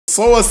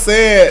Someone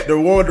said the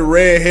one with the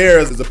red hair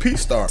is a peach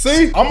star.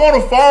 See, I'm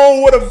on the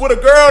phone with a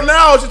girl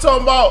now. She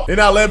talking about they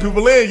not letting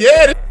people in.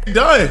 Yeah, this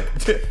done.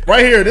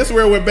 Right here, this is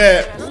where it went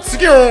bad.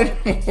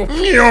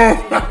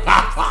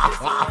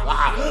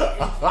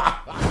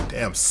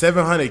 Damn,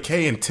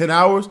 700K in 10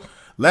 hours.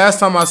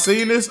 Last time I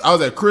seen this, I was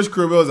at Chris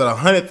Crib. It was at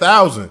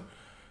 100,000.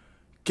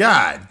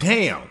 God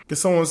damn. Can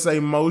someone say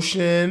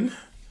motion?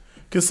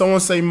 Can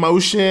someone say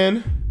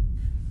motion?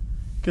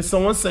 Can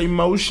someone say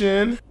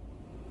motion?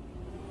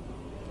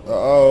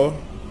 Uh-oh.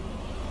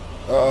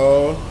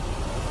 Uh-oh.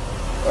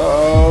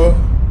 Uh-oh.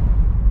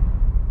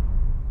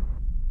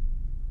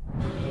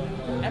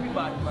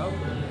 Everybody, bro.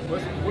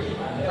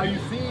 Are you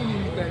seeing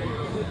anything?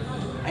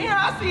 Yeah,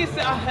 I see it.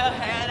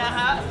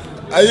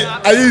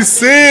 Are you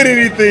seeing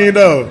anything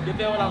though? You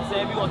feel what I'm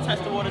saying? We gonna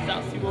test the waters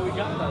out, see what we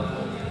got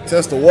though.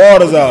 Test the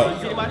waters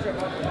out. See my shirt?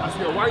 I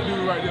see a white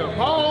dude right there.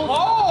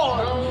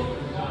 Paul.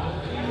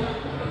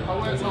 I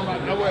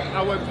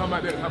wasn't talking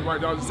about that type of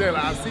right dog. Just saying,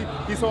 like, I see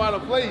he's so out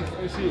of place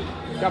and shit.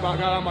 Got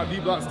all my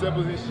D-block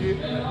steppers and shit.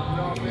 You know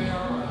what I'm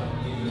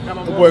saying? Got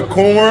my boy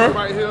Corn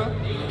right here.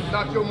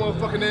 Knock your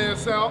motherfucking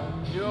ass out.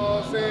 You know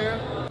what I'm saying?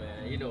 Man,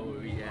 you know where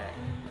we at.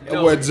 That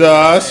boy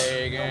Josh.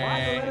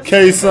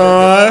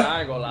 K-Son. I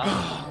ain't gonna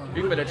lie.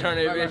 We finna turn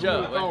that bitch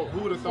up. Who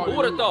would have thought? Who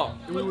would have thought?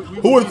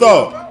 Who would have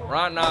thought?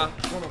 Right now.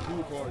 On a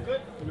pool party.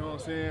 You know what I'm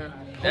saying?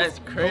 That's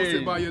crazy.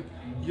 Hosted by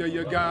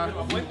your guy,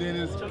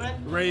 Dennis,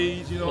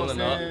 Rage, you know what I'm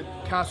saying?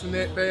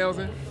 Castanet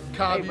 1000,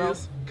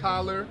 Cavius,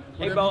 Collar.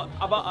 Hey, bro,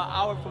 about an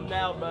hour from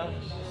now, bro,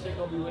 shit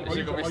gonna be wicked.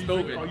 Shit gonna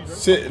be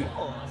stupid.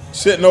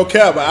 Shit, no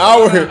cap. An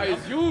hour.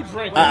 You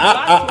drink. An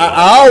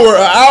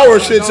hour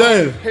shit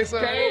change. It's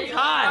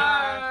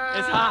high.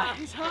 It's high.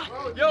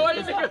 Yo, what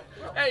is it?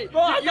 Hey,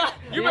 bro,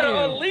 you better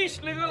unleash,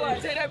 nigga.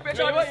 Like, take that bitch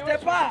out.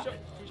 Step out.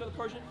 Show the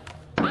Persian.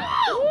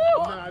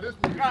 Nah, this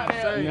nigga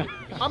insane.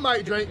 I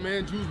might drink,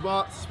 man, juice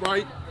box,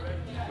 Sprite.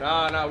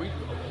 Nah,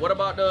 what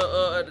about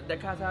the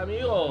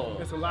Casamigo?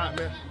 It's a lot,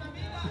 man.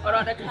 What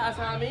about the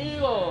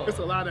Casamigo? It's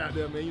a lot out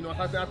there, man. You know,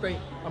 I think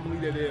I'm gonna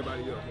leave that to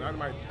everybody else. I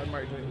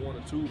might drink one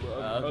or two, but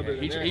other than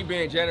that, he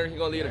being generous, he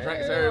gonna leave the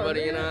drinks to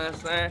everybody. You know what I'm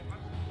saying?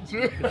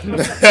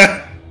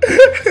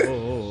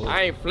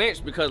 I ain't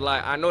flinched because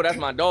like I know that's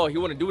my dog. He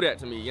wouldn't do that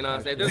to me. You know what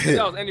I'm saying? If this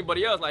was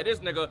anybody else like this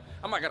nigga,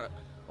 I might gotta.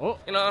 You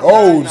know what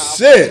I'm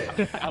shit!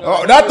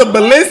 Oh, not the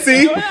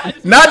Belissi,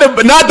 not the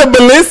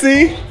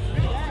Belissi.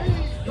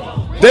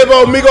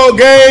 Devo Migo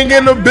gang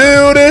in the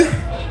building.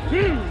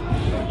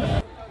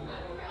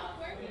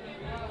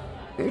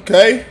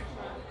 Okay.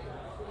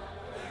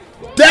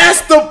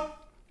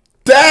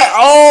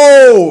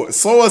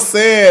 Someone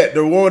said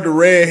the one with the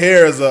red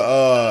hair is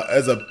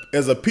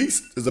a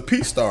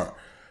peach star.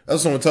 That's what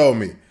someone told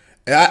me.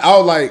 And I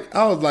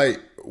was like,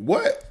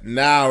 what?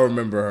 Now I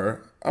remember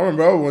her. I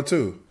remember the other one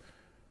too.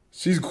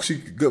 She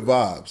good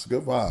vibes.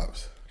 Good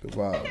vibes. Good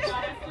vibes.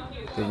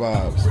 Good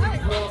vibes.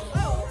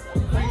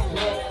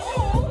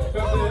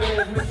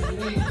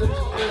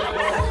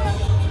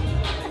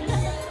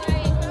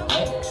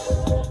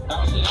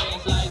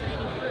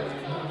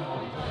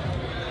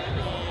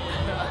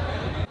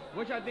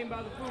 What y'all think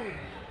about the food?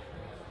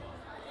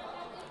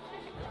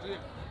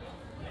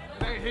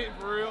 it ain't hitting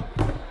for real.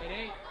 It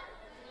ain't.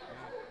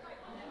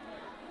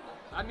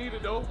 I need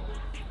it though.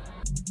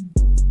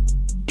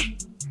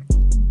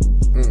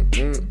 You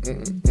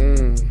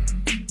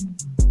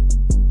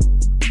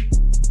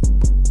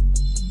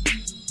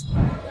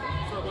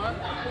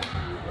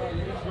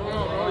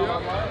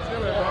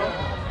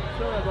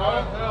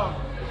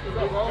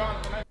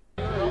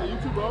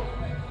too, bro.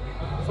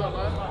 What's up,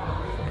 man?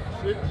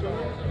 Shit,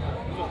 chillin'.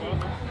 What's up, bro?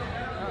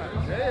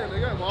 Damn,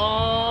 nigga.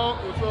 Mom.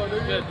 What's up,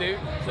 nigga? Good, dude.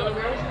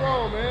 What's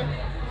wrong, man?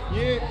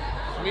 Yeah.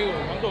 Smigo.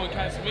 I'm doing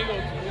Casamigo.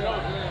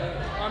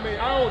 I mean,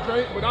 I don't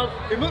drink, but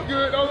it look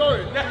good, don't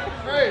it?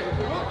 Hey, it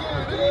look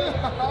good, nigga.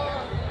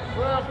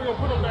 Well, I'm gonna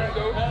put them back,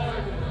 though.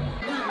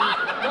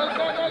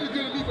 Now you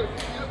good to me, but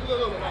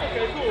look.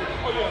 Okay, cool.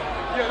 Oh,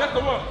 yeah. Yeah, that's the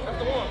one. That's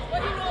the one. What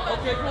do you know about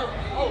Okay, this? cool.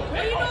 Oh,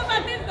 What do you know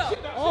about this,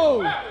 though?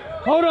 Oh,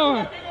 hold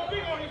on.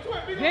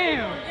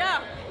 Damn. Yeah.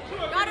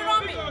 Got it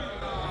on me.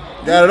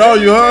 Got it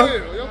on you, huh?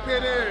 Your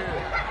pet ass.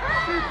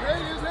 She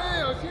crazy as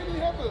hell. She didn't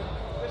have to.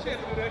 She had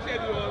to do that. She had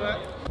to do all that.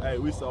 Hey,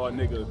 we saw a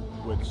nigga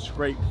with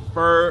straight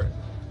fur,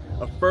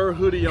 a fur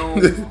hoodie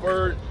on,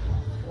 fur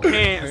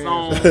pants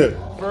on,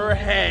 fur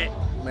hat.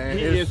 Man,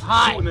 he is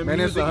hot. Man,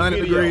 it's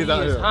 100 degrees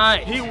out here. Hot.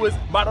 He was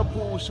by the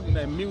pool shooting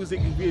that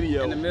music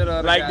video. In the middle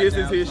of the like this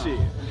is his sun. shit.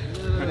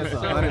 It's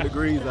 100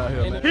 degrees out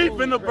here, man. He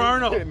finna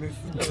burn up.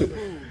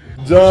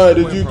 John,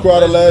 did you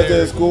cry the last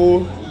day of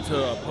school?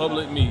 To a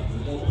public meeting.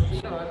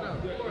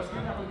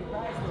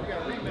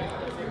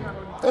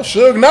 That's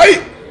Suge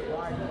Knight.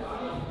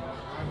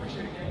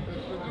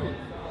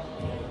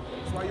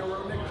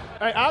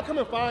 Hey, I'll come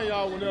and find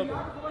y'all whenever.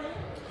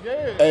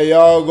 Yeah. Hey,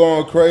 y'all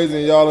going crazy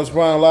and y'all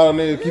inspiring a lot of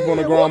niggas. Keep on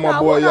the grind, my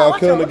boy. Y'all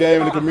killing the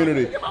game in the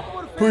community.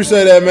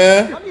 Appreciate that,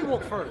 man. Let me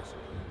walk first.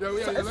 Yeah,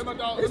 let my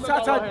dog. It's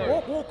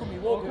Walk with me.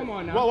 Walk with me. Come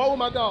on now. Walk with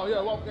my dog.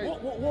 Yeah, walk with me.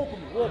 Walk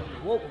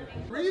with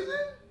me. Reason?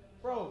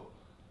 Bro,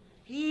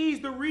 He's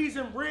the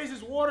reason Riz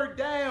is watered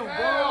down,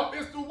 Hell, bro.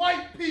 it's the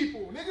white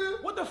people,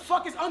 nigga. What the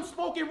fuck is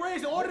unspoken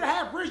Riz? In order to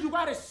have Riz, you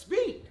gotta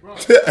speak. Bro.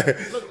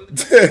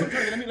 Look,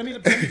 let me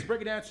just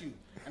break it down to you.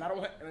 And I don't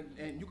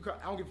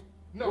give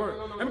word.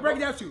 Let me break it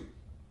down to you.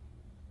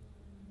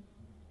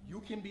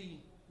 You could be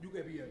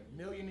a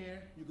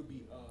millionaire, you could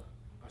be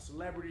a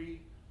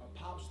celebrity, a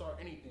pop star,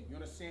 anything. You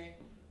understand?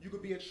 You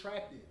could be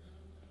attractive.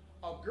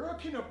 A girl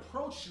can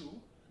approach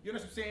you, you know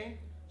what I'm saying?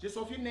 Just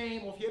off your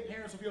name, off your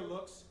appearance, off your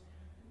looks.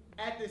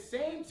 At the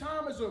same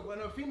time as when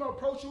a female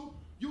approach you,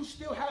 you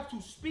still have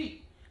to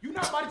speak. You're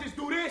not about to just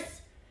do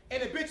this,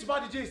 and the bitch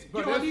about to just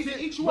get on these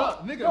and eat you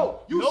up. Nigga,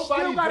 no, you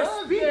still gotta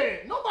speak.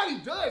 That. Nobody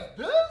does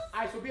this.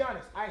 Alright, so be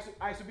honest.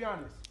 Alright, be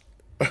honest.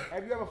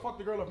 Have you ever fucked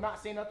a girl of not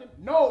saying nothing?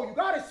 No, you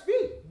gotta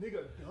speak.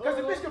 Nigga, because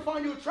the bitch can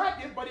find you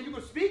attractive, but then you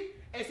can speak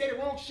and say the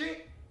wrong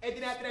shit, and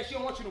then after that, she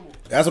don't want you no more.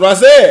 That's what I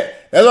said.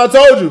 That's what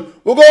I told you.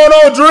 What's going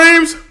on,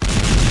 Dreams?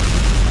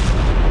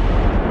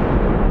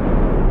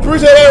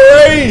 Appreciate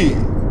that raid.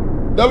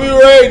 W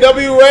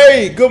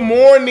Ray. Good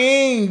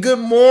morning. Good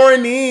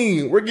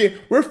morning.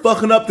 We're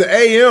fucking up the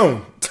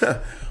AM.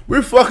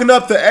 We're fucking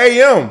up the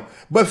AM.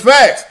 But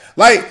facts,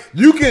 like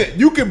you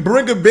can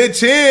bring a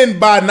bitch in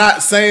by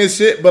not saying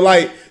shit, but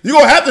like you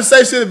gonna have to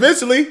say shit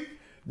eventually.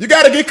 You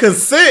gotta get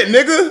consent,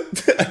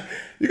 nigga.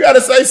 You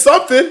gotta say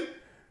something.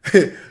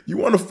 You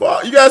wanna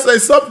fuck? You gotta say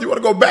something. You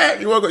wanna go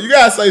back? You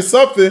gotta say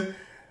something.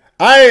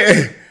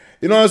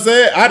 You know what I'm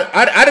saying?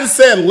 I didn't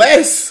say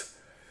less,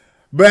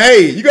 but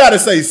hey, you gotta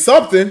say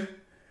something.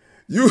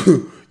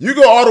 You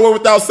go all the way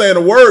without saying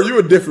a word. You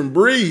a different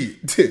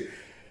breed.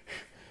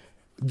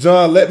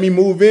 John, let me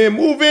move in.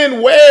 Move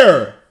in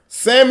where?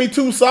 Sammy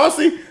too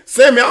saucy?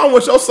 Sammy, I don't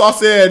want your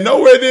saucy ass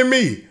nowhere near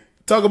me.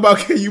 Talk about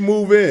can you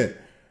move in?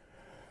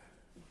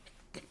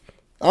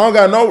 I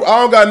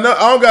don't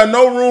got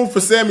no room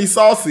for Sammy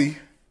Saucy.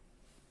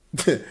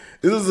 This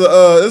is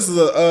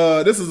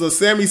a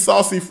Sammy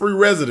Saucy free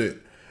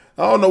resident.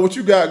 I don't know what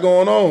you got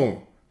going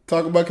on.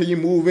 Talk about can you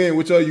move in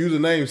with your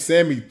username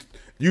Sammy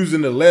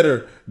using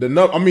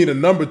the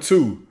number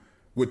 2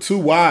 with 2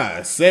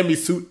 Y's. Sammy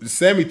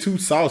too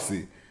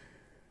saucy.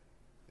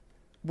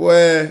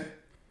 Boy,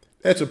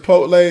 that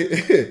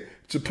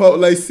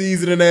Chipotle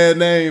seasoning ass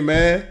name,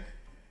 man.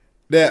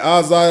 That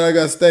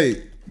Ozark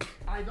steak.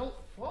 I don't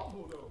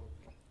fumble though,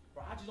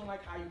 bro. I just don't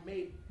like how you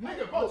made.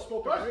 Nigga, bro. First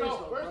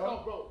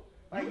off, bro.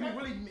 Like you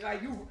really,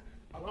 like you.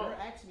 A girl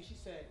asked me. She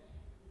said,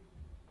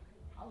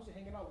 "How was it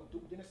hanging out with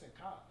Duke Dennis and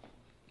Cobb?"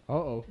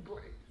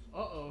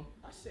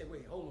 I said,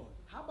 "Wait, hold on.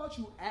 How about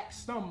you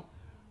ask them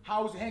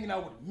how was it hanging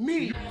out with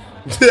me?"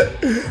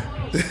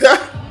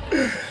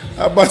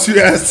 How about you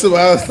ask them?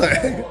 I was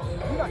like,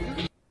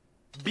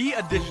 be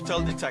a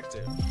digital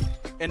detective.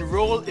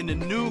 Enroll in the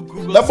new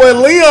Google that boy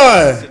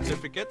Leon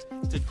certificate to I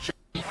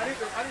need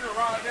to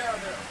ride down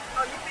there.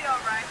 Oh, you be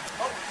alright.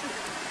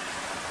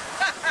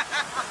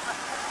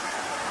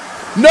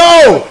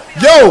 No,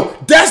 yo,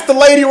 that's the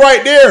lady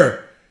right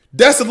there.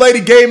 That's the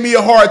lady gave me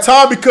a hard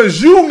time because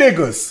you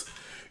niggas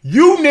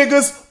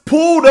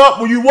pulled up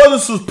when you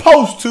wasn't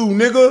supposed to,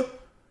 nigga.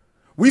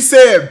 We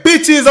said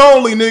bitches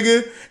only,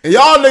 nigga. And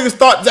y'all niggas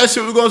thought that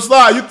shit was gonna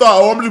slide. You thought,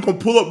 oh, I'm just gonna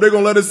pull up, they're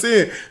gonna let us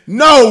in.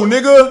 No,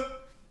 nigga.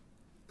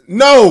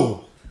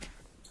 No.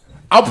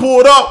 I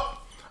pulled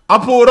up,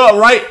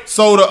 right?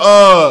 So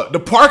the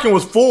parking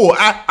was full.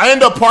 I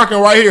ended up parking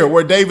right here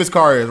where David's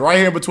car is, right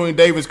here in between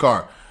David's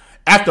car.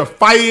 After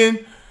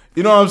fighting,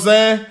 you know what I'm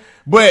saying?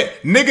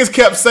 But niggas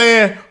kept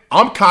saying,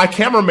 I'm Kai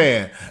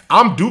cameraman.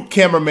 I'm Duke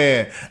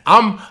cameraman.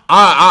 I'm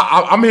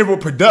here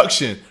with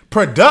production.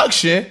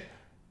 Production?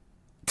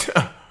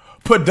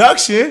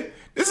 Production?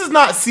 This is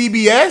not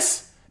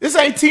CBS. This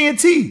ain't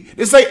TNT.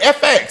 This ain't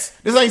FX.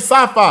 This ain't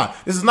sci-fi.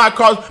 This is not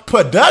called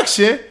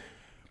production.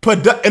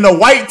 In a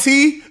white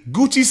tee,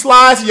 Gucci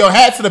slides, your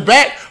hat to the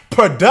back.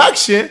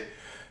 Production?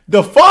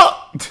 The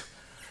fuck?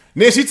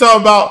 Then she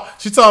talking about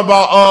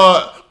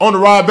on the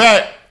ride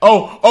back.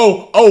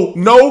 Oh,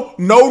 no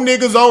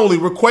niggas only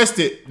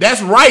requested.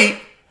 That's right,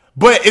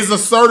 but it's a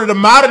certain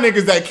amount of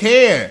niggas that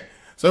can.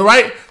 So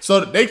right,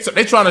 so they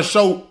trying to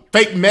show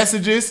fake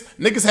messages.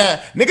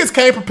 Niggas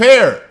came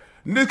prepared.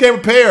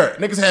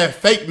 Niggas had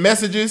fake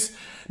messages.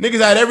 Niggas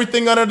had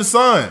everything under the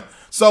sun.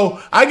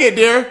 So I get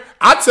there.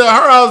 I tell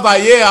her, I was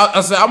like, yeah.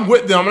 I said, I'm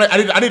with them.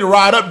 I need to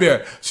ride up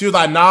there. She was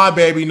like, nah,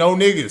 baby, no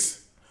niggas.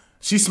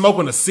 She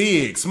smoking a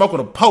cig, smoking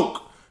a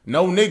poke.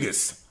 No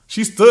niggas.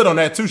 She stood on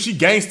that too. She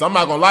gangsta. I'm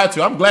not gonna lie to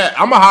you. I'm glad.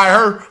 I'm gonna hire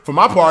her for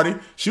my party.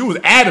 She was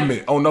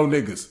adamant on no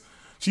niggas.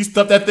 She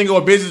stuffed that thing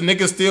over business.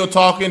 Niggas still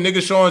talking.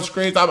 Niggas showing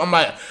screens. I'm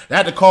like, I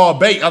had to call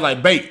Bait. I was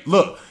like, Bait,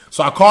 look.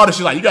 So I called her.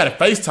 She's like, you got to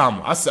FaceTime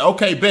her. I said,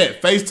 okay, bet.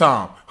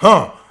 FaceTime.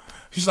 Huh.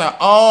 She's like,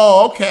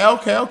 oh,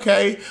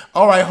 okay.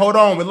 All right, hold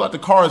on. It look like the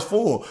car is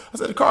full. I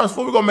said, the car is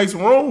full. We're going to make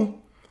some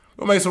room.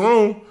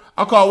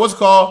 I called,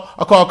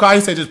 I called Kai.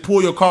 He said, just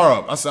pull your car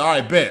up. I said, all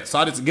right, bet. So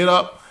I just get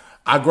up.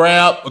 I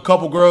grabbed a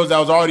couple girls that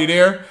was already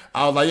there.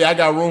 I was like, yeah, I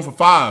got room for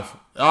 5.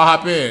 I'll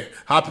hop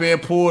in,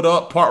 pulled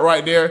up, parked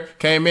right there,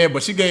 came in.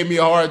 But she gave me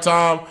a hard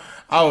time.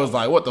 I was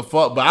like, what the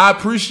fuck? But I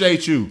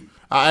appreciate you.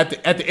 At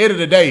the end of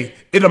the day,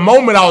 in the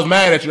moment I was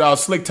mad at you, I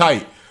was slick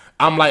tight.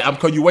 I'm like, I'm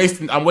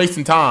wasting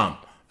time.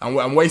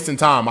 I'm wasting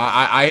time.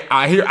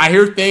 I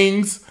hear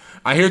things.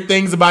 I hear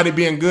things about it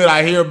being good.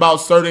 I hear about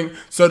certain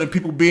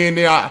people being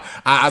there.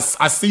 I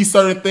see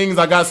certain things.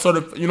 I got sort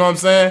of, you know what I'm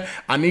saying?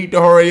 I need to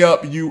hurry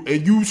up.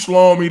 You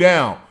slowing me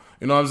down.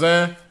 You know what I'm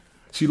saying?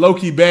 She low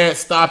key bad.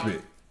 Stop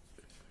it.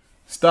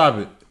 Stop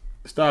it.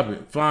 Stop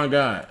it. Flying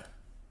God.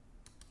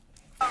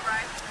 All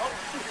right.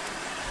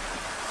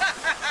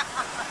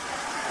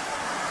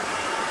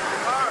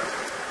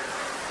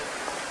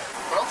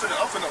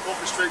 I'm finna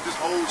orchestrate this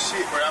whole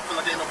shit, bro. I feel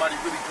like ain't nobody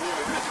really doing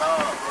a good job,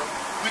 bro.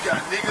 We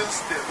got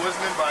niggas that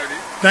wasn't invited.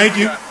 Thank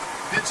you.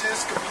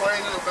 Bitches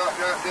complaining about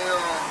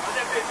goddamn. What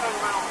that bitch turn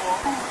around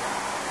for?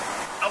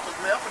 I'm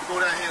finna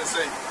go down here and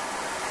say,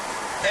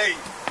 hey,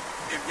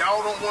 if y'all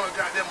don't want to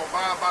goddamn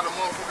abide by the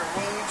motherfucking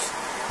rules,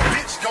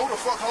 bitch, go the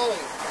fuck home.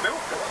 That's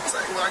what I'm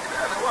saying when I get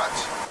down and watch.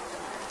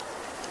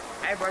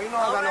 Hey, bro, you know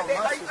I got no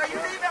muscle. Are you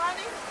leaving,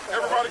 honey?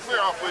 Everybody clear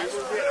out, please.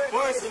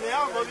 Boys in there,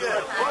 I'm gonna get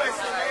it. Boys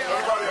in there.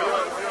 Everybody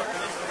out.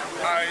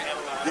 All right,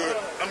 good.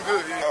 I'm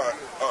good. All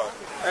right.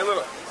 Hey,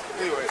 look.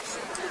 Anyways,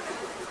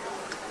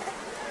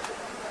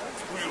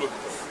 who you looking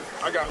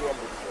for? I got who I'm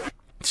looking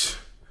for.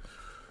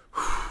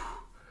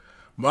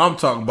 But I'm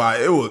talking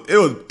about it was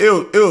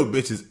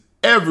bitches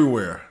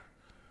everywhere.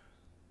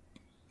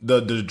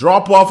 The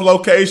drop off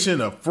location,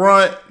 the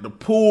front, the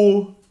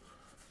pool.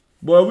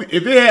 Boy,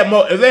 if they had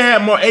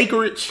more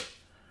acreage,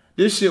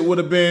 this shit would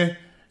have been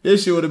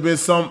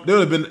some.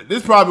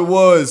 This probably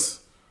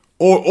was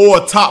or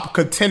a top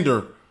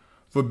contender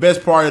for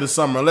best part of the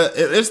summer.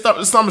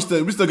 Summer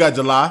still, we still got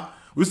July.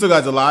 It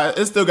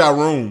still got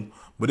room.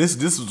 But this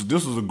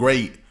was a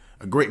great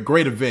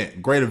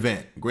event. Great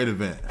event. Where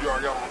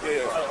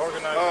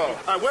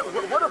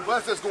the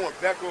bus that's going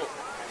back up?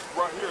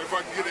 Right here. If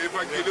I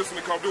can get this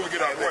one to come through and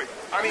get out of the way.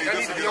 I need to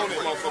be on this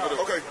motherfucker.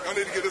 Okay, I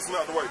need to get this one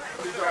out of the way.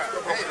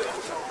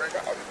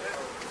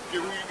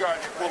 Get who you got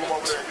and pull them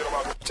over there and get them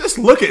out. Just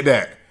look at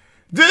that.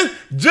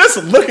 Just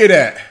look at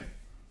that.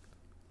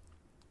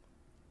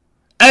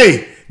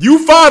 Hey,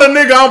 you find a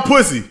nigga, I'm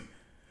pussy.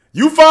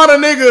 You find a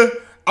nigga,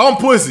 I'm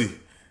pussy.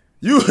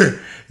 You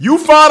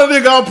find a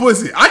nigga, I'm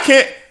pussy. I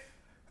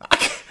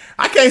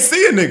can't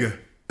see a nigga.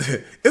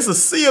 It's a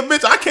sea of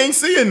bitch. I can't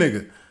see a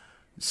nigga.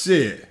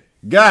 Shit.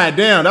 God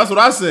damn, that's what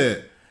I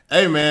said.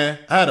 Hey man,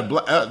 I had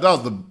that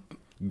was the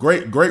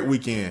great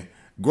weekend.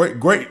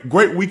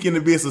 Great weekend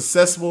to be a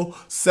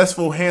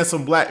successful,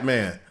 handsome black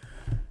man.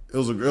 It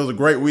was a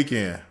great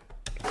weekend.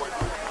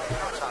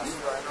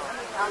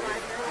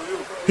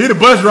 He the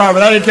bus driver,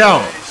 that didn't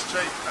count.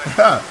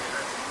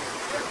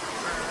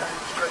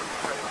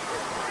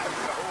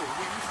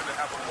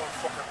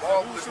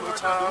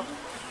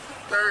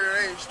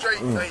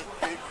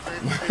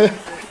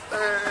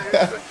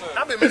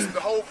 I've been missing the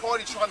whole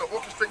party trying to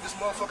orchestrate this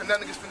motherfucker. That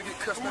nigga's finna get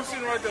cussed. Who's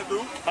sitting right there,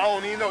 dude? I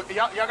don't even know.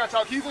 Y'all got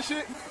y'all keys and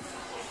shit?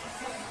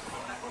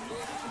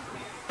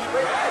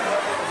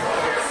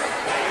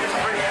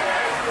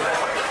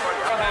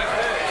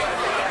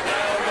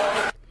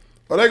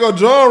 Oh, they go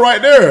John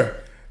right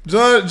there.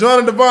 John and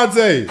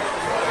Devontae.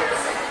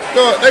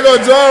 They go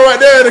John right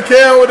there in the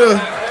can with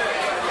the.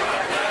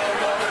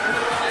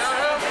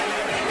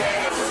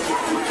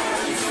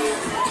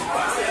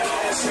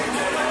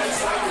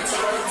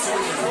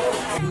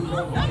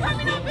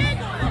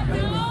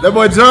 That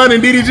boy John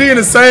and DDG in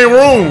the same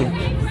room.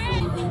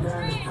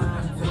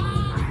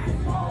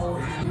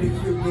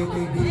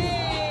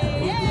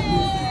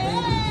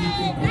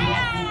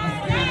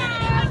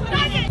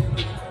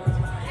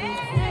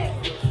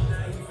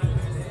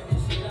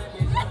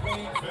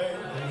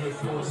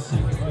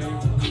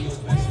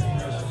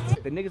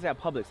 The niggas at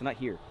Publix are not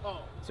here,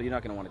 so you're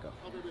not gonna want to go.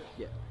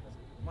 Yeah.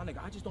 My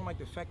nigga, I just don't like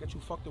the fact that you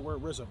fucked the word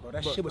RZA, bro.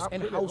 That shit was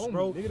in-house,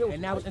 bro, and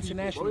now it's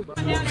international, bro.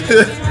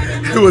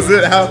 It was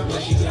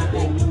in-house.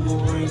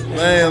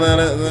 Man.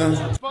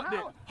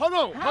 Hold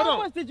on. How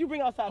much did you bring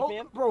outside,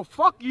 fam? Bro,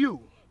 fuck you.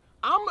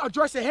 I'm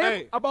addressing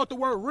him about the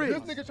word Riz.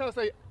 This nigga trying to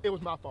say it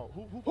was my fault.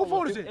 Who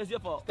fault is it? It's your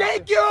fault.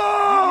 Thank you!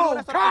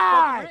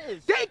 Kai!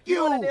 Thank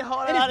you! And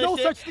it's no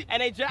such thing.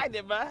 And they dragged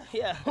it, man.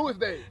 Yeah. Who is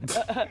they?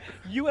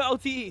 You and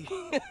OTE.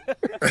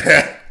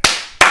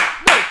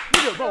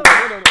 No, bro, no,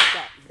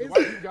 stop. The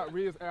white people got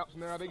Riz apps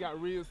now. They got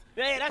Riz.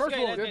 Yeah, that's First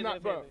great. of all, that's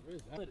not, bro.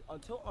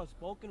 Until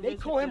unspoken, They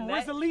call him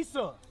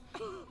Rizalisa.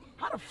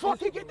 How the fuck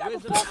he get that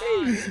before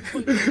me?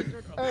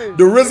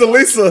 The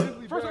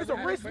Rizalisa. First it's a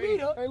Riz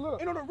meter,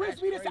 and on the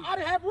Riz meter, I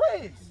didn't have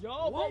Riz.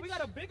 Yo, bro, we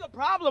got a bigger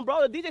problem,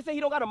 bro. The DJ said he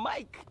don't got a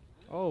mic.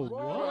 Oh,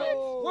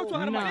 what?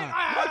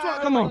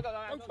 Come on.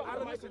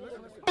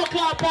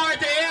 Club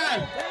party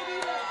here.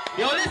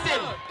 Yo,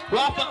 listen, we're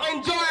off to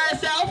enjoy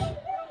ourselves.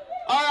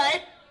 All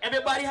right,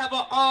 everybody have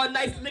a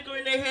nice liquor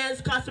in their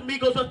hands,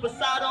 Casamigos or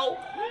Pasado,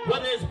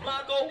 whether it's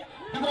Blanco.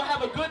 We're gonna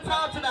have a good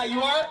time tonight.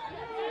 You heard?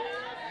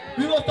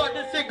 We gonna start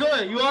this shit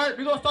good. You heard?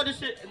 We gonna start this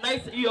shit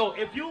nice. Yo,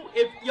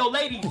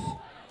 ladies,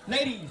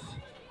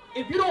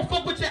 if you don't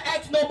fuck with your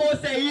ex no more,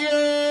 say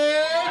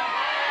yeah.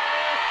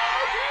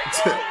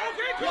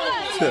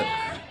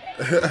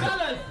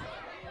 Fellas,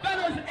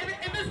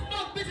 if it's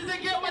fuck bitches that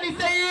get money,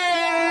 say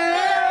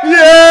yeah.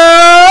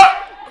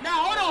 Yeah.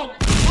 Now hold on.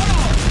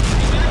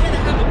 Y'all here to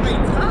have a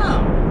great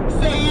time.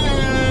 Say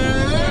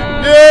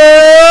yeah.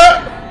 Yeah.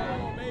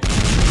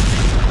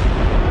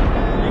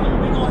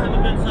 We gonna have a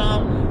good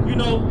time. You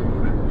know,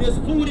 there's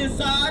food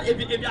inside if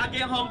y'all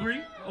get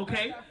hungry,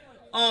 okay?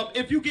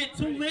 If you get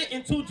too lit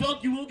and too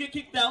drunk, you will get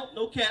kicked out.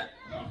 No cap.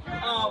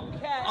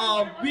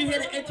 We here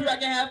to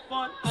interact and have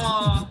fun.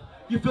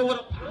 You feel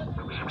what?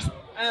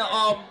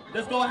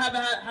 Let's go have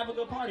a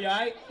good party. All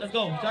right, let's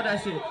go. Start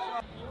that shit.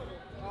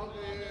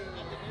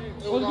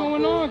 What's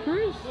going on,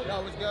 Chris?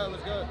 Yo, what's good?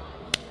 What's good?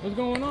 What's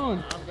going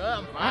on? I'm good.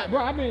 I'm fine.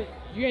 Bro,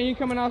 you ain't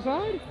coming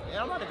outside?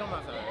 Yeah, I'm about to come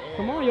outside. Yeah.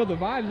 Come on, yo, the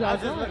vibes I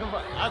was outside. looking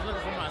for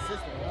my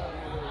sister.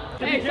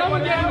 Hey,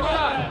 someone get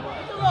outside.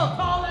 Get your little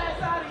tall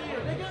ass out of here,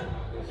 nigga.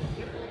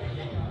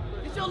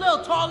 Get your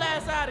little tall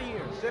ass out of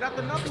here. Sit up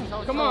the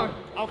knuckles. Come on.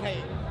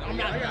 Okay. I'm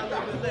not going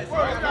to do this. You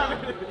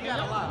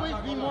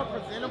gotta be more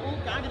presentable.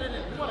 Can I get it in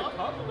the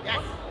cup?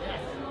 Yes.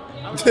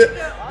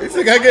 He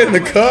said, "I get in the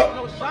cup."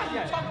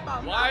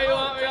 Why you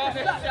want me off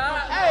the shot?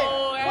 Hey,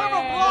 Oh,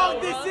 whatever hey.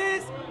 vlog this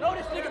is, know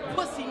this nigga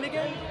pussy,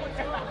 nigga. Hey,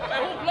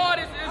 who vlog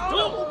this? It's I don't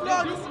know who Duke.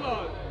 vlog this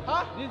vlog.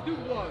 Huh? This dude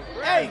vlog.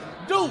 Hey,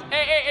 dude.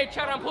 Hey,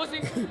 Chad, I'm pussy.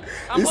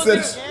 I'm He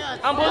pussy. said-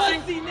 I'm pussy.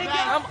 Pussy, nigga.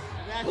 I'm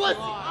Pussy.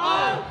 Oh.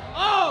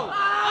 Hold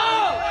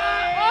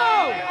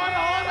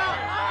on.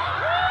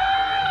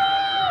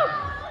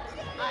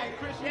 Hey,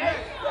 Chris, yes,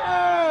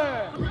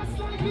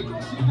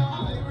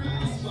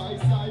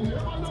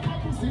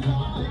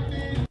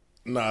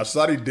 Nah,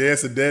 Shawty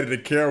dancing dead to the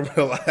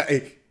camera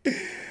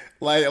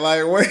wait,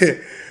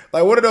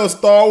 like what are those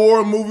Star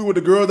Wars movies with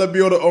the girls that be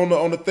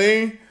on the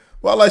thing?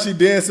 Well, like she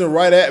dancing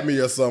right at me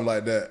or something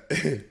like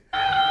that.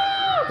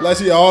 Like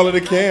she all in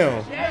the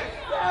cam.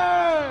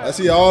 Like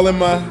she all in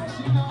my.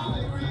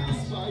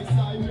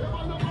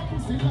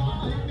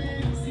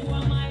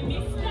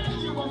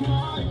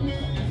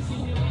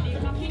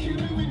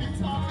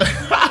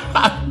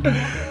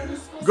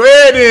 Go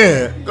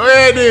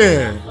ahead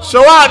then.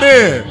 Show out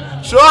then.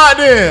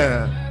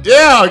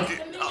 Yeah.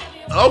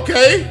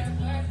 Okay.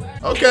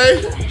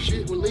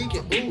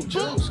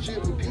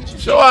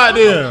 Show out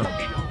then.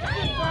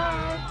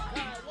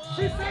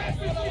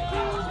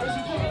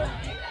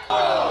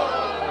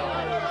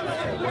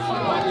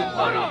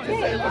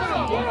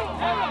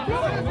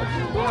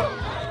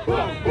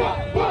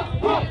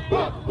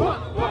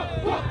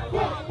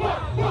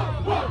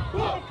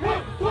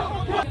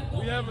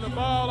 We having a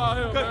ball out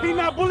here. Cause he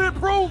not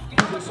bulletproof.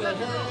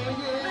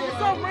 Nigga,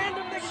 some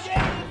random nigga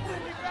game.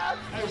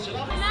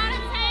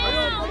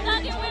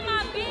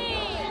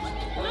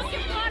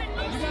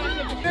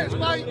 Next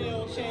fight,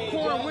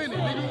 Corn winning,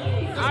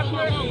 nigga.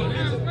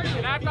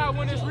 After I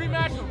win this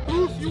rematch,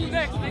 Bruce, you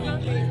next,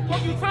 nigga.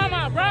 What you talking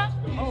about, bro?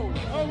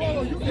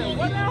 Oh, you said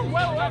what now?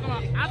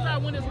 After I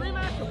win this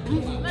rematch,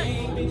 Bruce is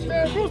next.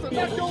 Man, Bruce will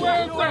knock your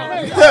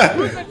ass out.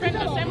 Bruce been training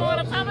the same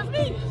amount of time as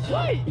me.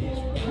 Wait.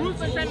 Bruce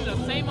been training the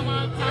same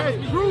amount of time as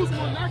me. Bruce will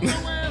knock your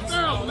ass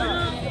out,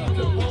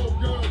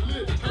 nigga.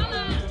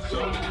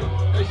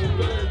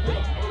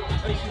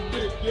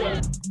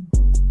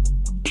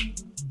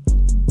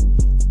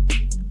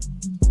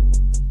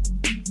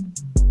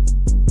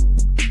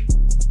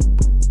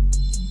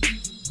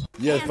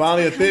 Yes,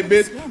 finally a thick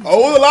bitch.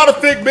 Oh, there's a lot of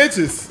thick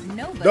bitches.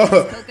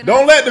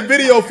 Don't let the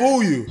video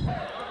fool you.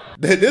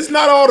 This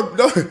not all.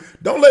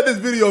 Don't let this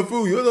video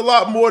fool you. There's a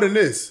lot more than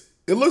this.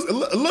 It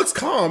looks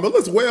calm. It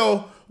looks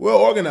well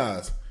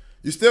organized.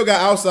 You still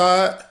got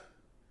outside,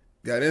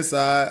 got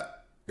inside,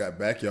 got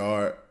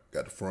backyard,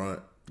 got the front,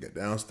 got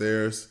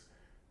downstairs.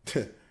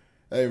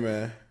 Hey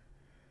man,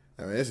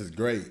 I mean this is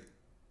great.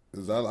 I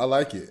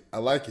like it. I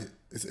like it.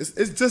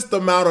 It's just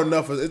about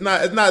enough. It's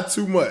not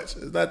too much.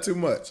 It's not too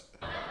much.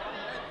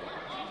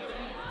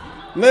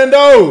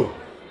 Lindo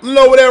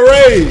with that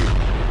Ray.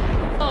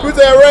 Who's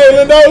that Ray,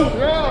 Lindo?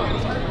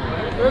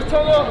 Yeah. Let's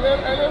turn up.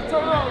 Let's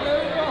turn up.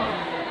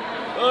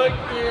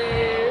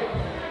 Okay.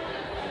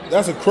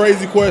 That's a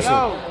crazy question.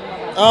 I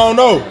don't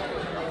know.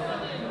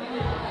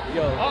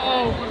 Yo.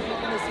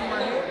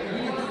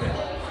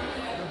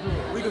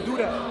 We could do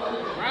that.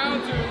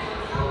 Round two.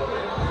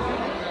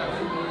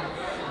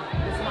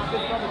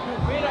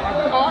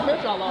 Oh, I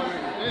met y'all already.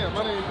 Damn,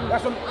 my name is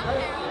That's what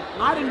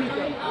I didn't meet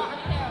them.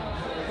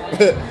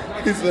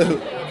 He said, we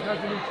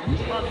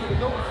should probably get to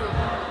know each other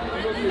a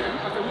little bit. I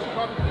said we should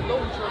probably get to know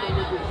each other a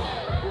little bit.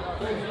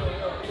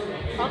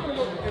 I'm gonna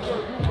go enjoy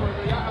the group one,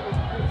 y'all have a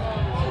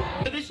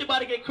good time. This shit about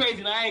to get crazy,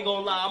 and I ain't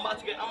gonna lie. I'm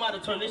about to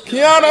turn this shit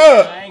Kiana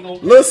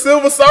up. Little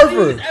Silver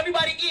Surfer.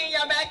 Everybody eating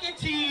y'all mac and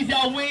cheese,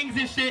 y'all wings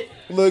and shit.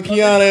 Look,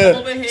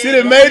 Kiana. She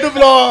done made the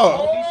vlog.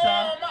 Don't be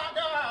shy.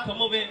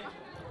 Come over here.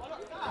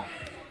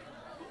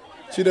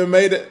 She done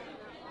made it.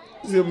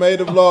 She done made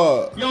the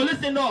vlog. Yo,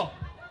 listen though.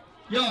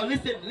 Yo,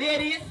 listen,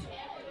 ladies.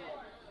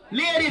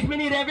 Ladies, we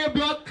need every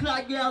blood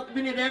clot girl.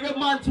 We need every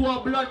man to a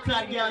blood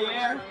clot girl,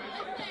 yeah?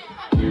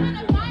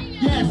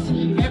 Yes,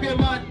 every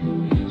man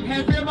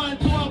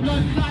to a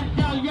blood clot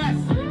girl, yes.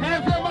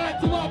 Every man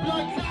to a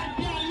blood clot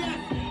girl, yes.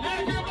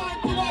 Every man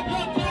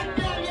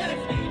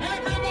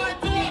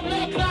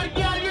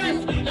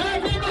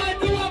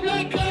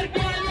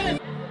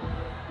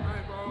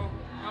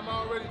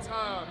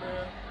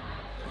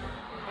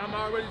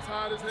already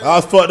tired as hell. I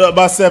was fucked up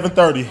by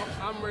 7:30.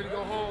 I'm ready to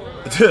go home.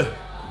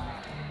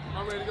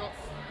 I'm ready to go.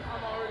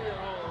 I'm already at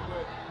home,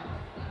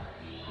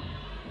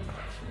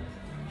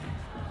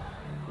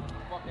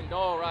 but Fucking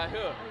dog right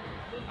here.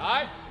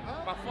 Alright?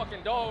 My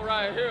fucking dog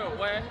right here,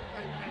 boy.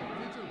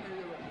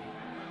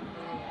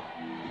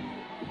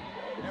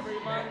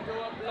 Everybody go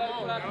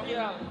up like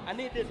yeah. I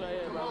need this right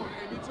here, bro.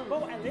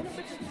 Bro, Atlanta,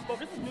 bro,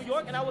 this is New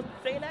York, and I was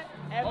saying that.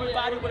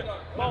 Everybody would.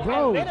 Bro,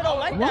 Atlanta don't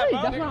like that,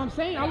 bro. That's what I'm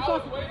saying. I'm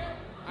talking.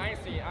 I ain't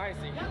see it.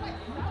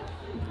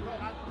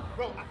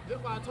 bro,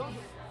 that's why I told you.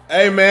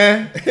 Hey,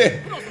 man.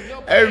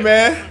 Hey,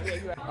 man.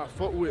 I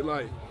fuck with,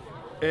 like,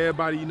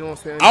 everybody, you know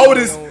what I'm saying? I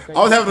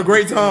was having a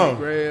great time.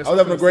 I was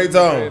having a great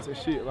time. And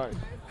shit, like.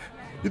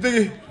 You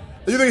think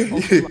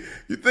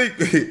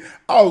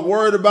I was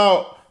worried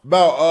about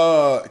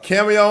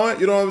cameoing?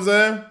 You know what I'm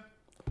saying?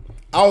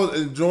 I was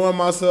enjoying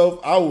myself.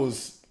 I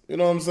was, you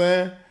know what I'm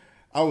saying?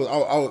 I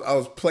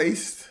was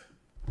placed.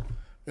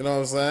 You know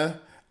what I'm saying?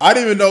 I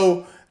didn't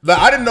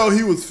know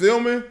he was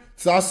filming.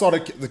 So I saw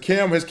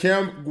his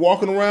cam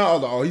walking around. I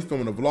was like, oh, he's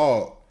filming a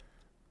vlog.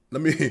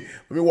 Let me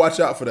watch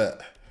out for that.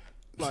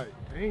 Like,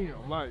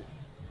 damn, like,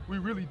 we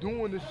really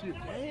doing this shit.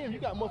 Damn, you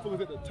got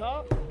motherfuckers at the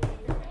top.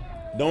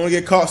 Don't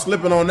get caught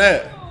slipping on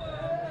that.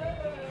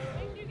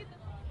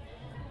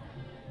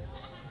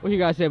 What you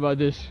guys say about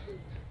this?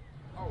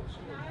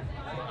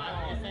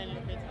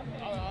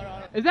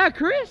 Is that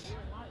Chris?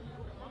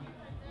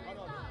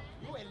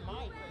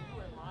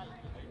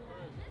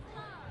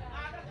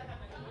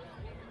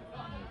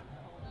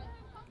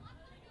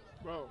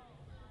 Bro,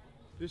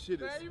 this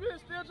shit is. Man, you been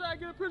still trying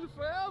to get a picture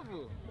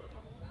forever.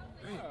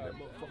 Damn, that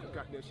motherfucker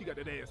goddamn, she got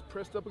that ass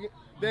pressed up again.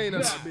 They ain't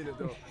none of my business,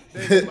 though.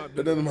 They ain't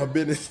none of my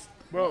business.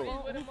 Bro.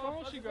 What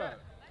phone she got?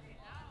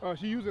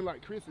 She using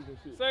like Chris's and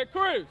shit. Say,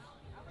 Chris,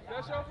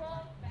 that's your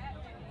phone?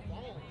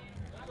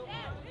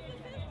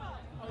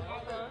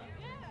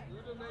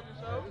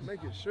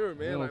 Making sure,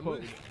 man. Like, oh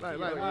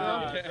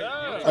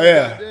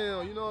yeah.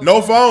 Damn, you know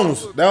no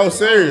phones. That was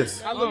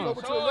serious. I look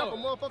over to the left, a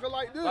motherfucker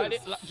like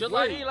this. Just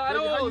like Eli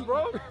O's,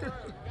 bro.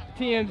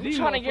 TMZ. You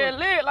trying to get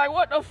lit? Like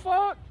what the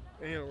fuck?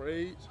 And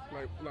rage,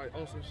 like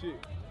on some shit.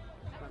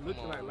 Look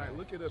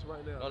at us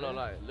right now. No,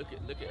 like look at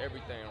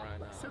everything right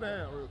now. Sit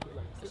down real quick.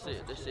 This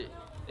shit.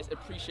 Let's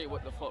appreciate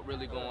what the fuck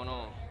really going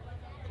on.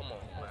 Come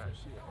on, man.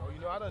 Shit. Oh,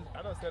 you know I done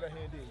sat out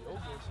here and did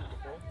yoga and shit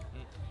before.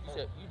 You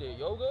said you did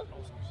yoga?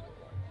 On some shit,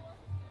 like.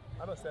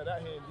 I done sat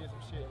out here and did some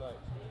shit like.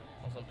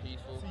 On some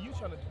peaceful. See, you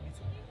trying to do on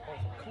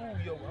some cool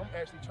yoga. I'm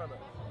actually trying to,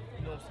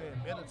 you know what I'm saying,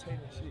 meditate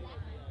and shit.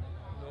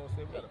 You know what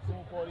I'm saying? We got a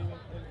pool party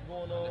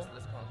going on.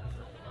 Let's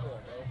concentrate.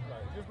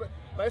 Yeah, bro.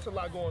 Like it's a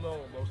lot going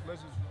on, bro. So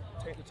let's just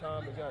take the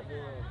time to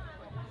goddamn,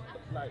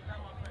 like,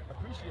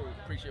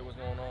 appreciate what's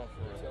going on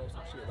for us.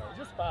 Some shit like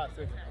just 5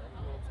 seconds, bro.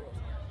 You know what I'm saying?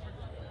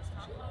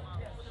 Some shit like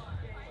that.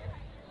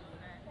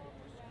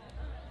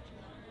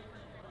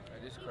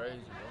 Like, this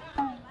crazy,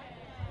 bro.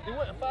 It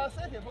went in 5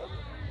 seconds, bro.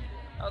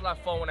 That was like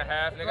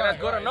 4.5, nigga.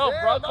 That's good enough,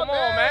 bro. Come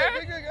on,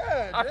 man.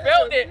 Nigga, I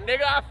felt it,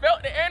 nigga. I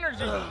felt the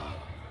energy.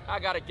 I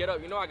gotta get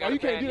up. You know I got a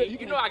bad knee.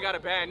 You know I got a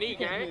bad knee,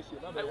 gang.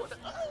 Like, what the?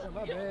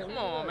 Come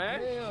on,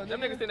 man. Them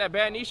niggas think that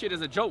bad knee shit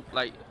is a joke.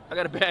 Like, I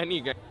got a bad knee,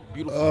 gang.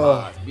 Beautiful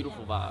vibes.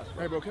 Beautiful vibes.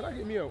 Hey, bro, can I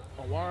get me a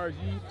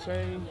YRG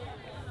chain?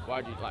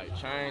 YRG, like,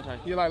 chain?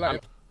 Yeah,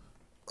 like.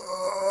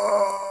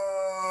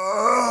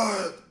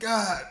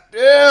 God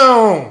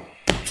damn.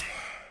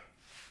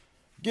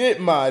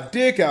 Get my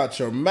dick out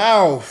your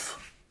mouth.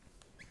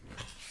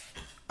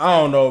 I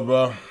don't know,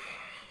 bro.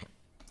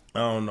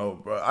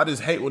 I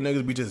just hate when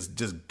niggas be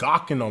just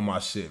gawking on my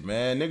shit,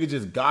 man. Niggas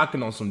just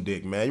gawking on some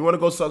dick, man. You want to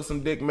go suck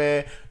some dick,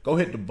 man? Go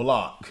hit the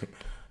block.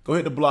 Go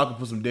hit the block and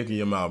put some dick in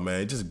your mouth,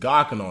 man. Just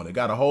gawking on it.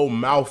 Got a whole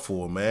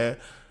mouthful, man.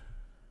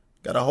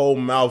 Got a whole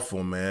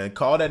mouthful, man.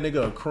 Call that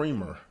nigga a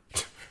creamer.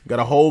 Got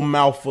a whole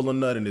mouthful of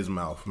nut in his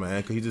mouth,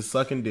 man, because he just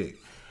sucking dick.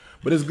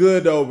 But it's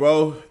good, though,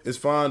 bro. It's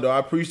fine, though. I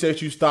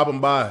appreciate you stopping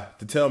by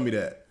to tell me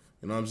that.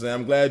 You know what I'm saying?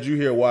 I'm glad you're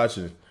here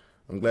watching.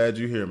 I'm glad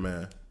you're here,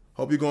 man.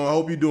 Hope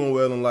you're doing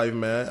well in life,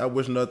 man. I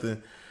wish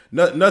nothing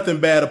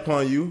bad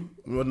upon you.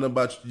 Nothing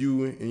about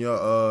you and your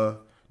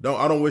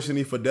I don't wish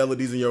any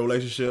fidelities in your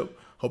relationship.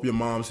 Hope your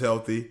mom's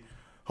healthy.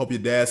 Hope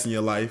your dad's in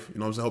your life. You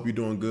know what I'm saying? Hope you're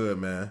doing good,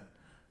 man.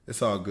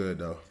 It's all good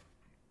though.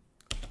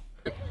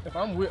 If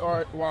I'm with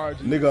YRG,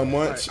 nigga,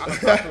 Munch. I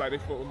feel like they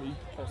fuck with me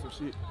on some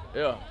shit.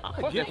 Yeah,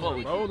 I get fuck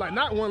with bro. Like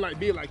not one like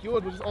big like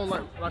yours, but just on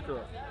like a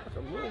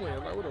little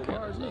one, like with a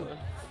YRG.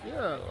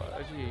 Yeah,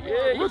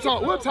 we'll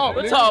talk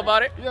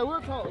about it. Yeah,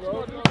 we'll talk,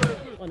 bro.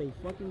 On a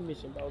fucking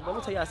mission, bro. Let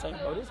me tell y'all something,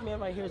 bro. This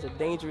man right here is a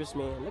dangerous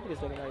man. Look at this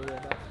nigga right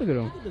here, bro. Look at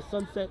him. Look at the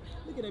sunset.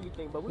 Look at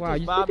everything, bro. Wow,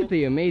 you look at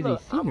the amazing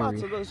scenery. I'm about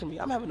to listen to me.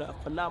 I'm having a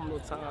phenomenal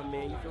time,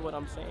 man. You feel what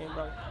I'm saying,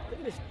 bro? Look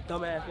at this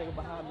dumbass nigga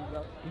behind me,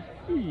 bro.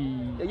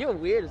 Yeah, you're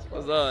weird as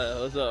fuck.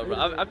 What's up,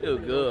 bro? I feel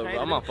good, bro.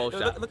 I'm on 4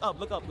 shots.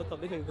 Look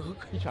up. They can go.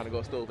 He trying to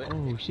go stupid.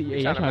 Oh shit, yeah,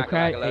 you trying to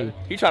crack?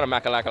 He trying to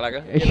mack a like a.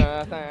 You know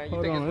what I'm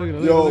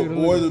saying? Yo,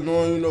 boys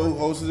annoying, you know, who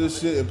hosted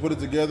this shit and put it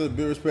together.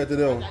 Big respect to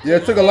them. Yeah,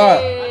 it took a lot.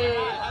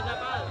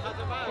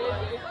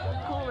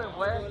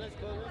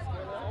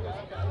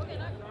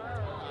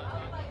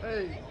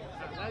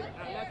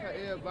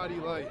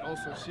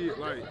 some shit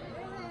like.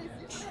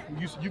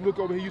 You look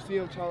over here, you see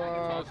him,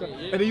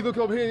 and then you look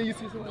over here and you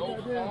see some. No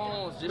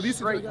phones, just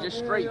straight,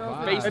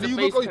 face to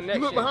face connection. You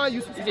look behind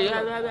you, see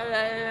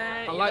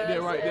I like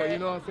that right there. You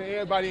know what I'm saying?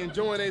 Everybody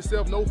enjoying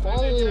themselves, no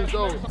phones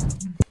though.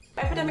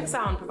 Epidemic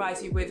Sound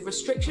provides you with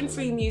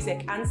restriction-free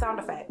music and sound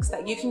effects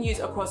that you can use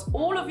across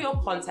all of your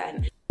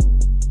content.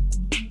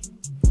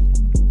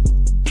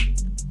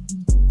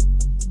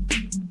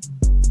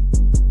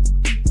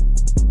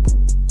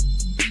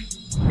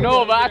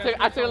 No, but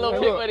I took a little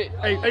pic with it.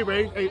 Hey,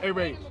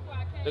 Ray.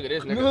 Look at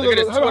this nigga. Look at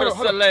this Twitter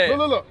celeb.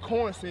 Look.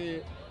 Corn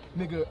said,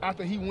 nigga,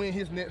 after he win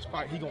his next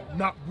fight, he gonna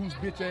knock Bruce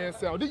bitch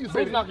ass out. Did you say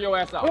Bruce that? knock your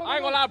ass out. I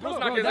ain't gonna lie, Bruce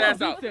knock his ass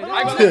out.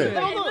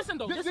 Listen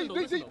though. Did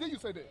you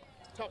say that?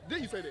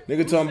 Did you say that?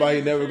 Nigga talking about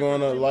he never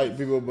gonna like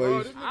people,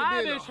 but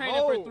I've been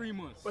training for 3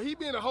 months. But he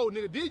been a hoe,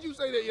 nigga. Did you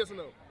say that? Yes or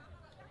no?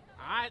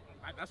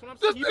 That's what I'm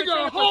saying. You've been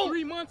training for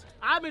 3 months.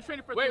 I've been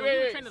training for 3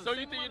 months. Wait. So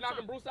you think you're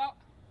knocking Bruce out?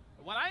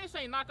 Well, I ain't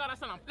saying knock out. I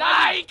said I'm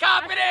fighting.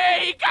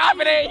 He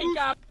copied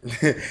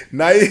it.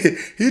 Nah,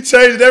 he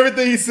changed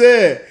everything he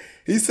said.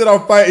 He said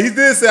I'm fighting. He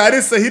didn't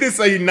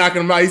say he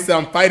knocking him out. He said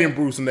I'm fighting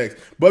Bruce next.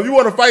 But if you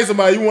want to fight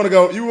somebody, you want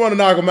to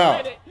knock him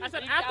out. I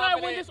said after I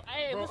win this.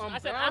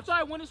 After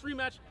I win this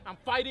rematch, I'm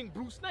fighting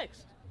Bruce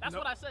next. That's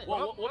what I said.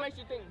 What makes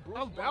you think Bruce?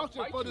 I'm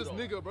vouching for this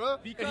nigga, bro.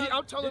 Because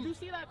I'm telling. Did you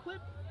see that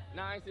clip?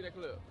 Nah, I ain't see that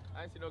clip.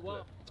 I ain't see no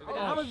clip.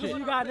 How much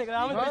you got, nigga?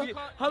 How much you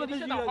got,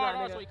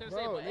 nigga?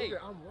 Bro,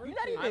 You're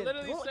not even. I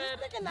literally said.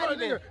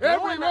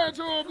 Every man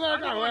to a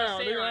black guy. Wow,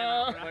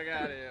 nigga. Fuck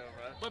out of here,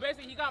 bro. But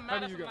basically, he got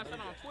mad at something I said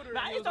on Twitter.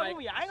 Nah, he's talking to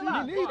me. I ain't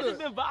lying. I just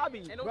been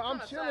vibing. But I'm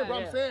chilling, bro.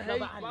 I'm saying, hey.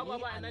 Blah, blah,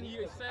 blah. And then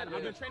he said,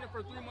 I've been training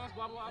for 3 months,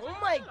 blah, blah, blah. Oh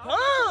my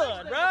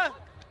god, bro.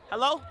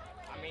 Hello?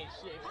 I mean,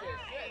 shit.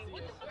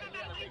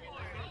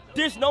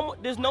 There's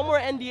no more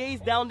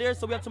NDAs down there,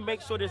 so we have to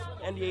make sure there's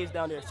NDAs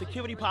down there.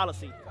 Security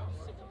policy.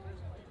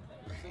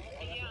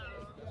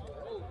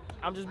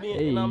 I'm just being,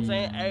 you know what I'm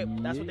saying? Hey,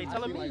 that's what they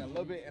telling me. Like a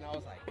little bit, and I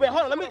was like, wait,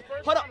 hold on,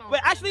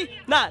 Wait, actually,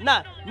 nah,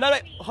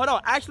 wait, hold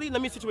on. Actually,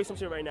 let me situate some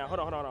shit right now. Hold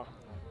on. All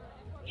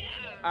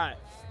right,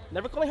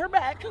 never calling her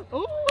back.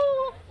 Ooh.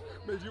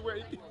 Made you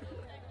wait.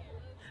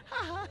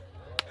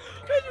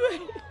 Made you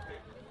wait.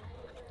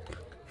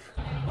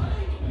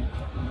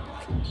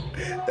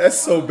 That's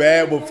so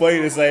bad, but funny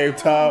at the same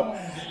time.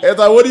 It's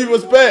like, what do you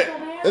expect?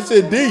 That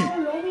shit deep.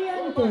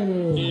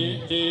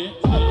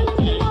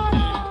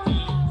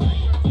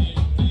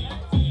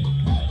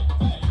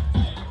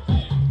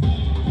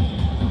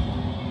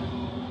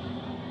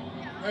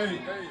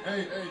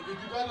 Hey,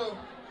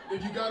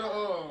 if you got a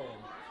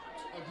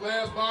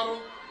glass bottle,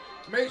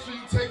 make sure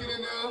you take it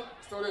in there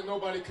so that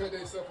nobody cut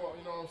themselves up,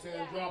 you know what I'm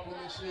saying, drop them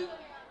and shit.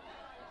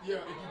 Yeah,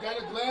 if you got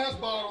a glass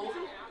bottle,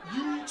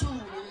 you too,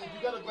 nigga, if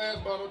you got a glass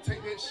bottle,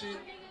 take that shit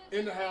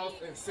in the house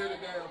and set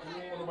it down because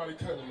you don't want nobody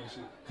cutting that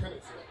shit. Cut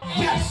it.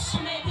 Yes!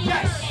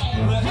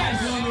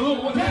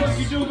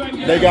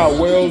 They got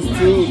wells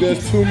too.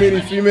 There's too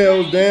many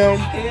females down.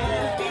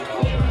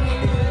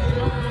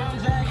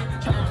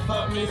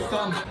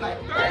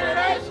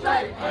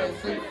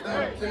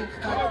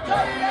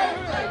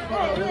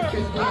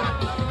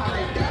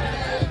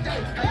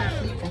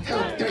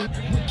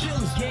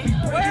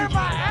 Where am I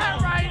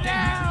at right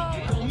now?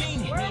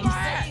 Where am I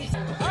at?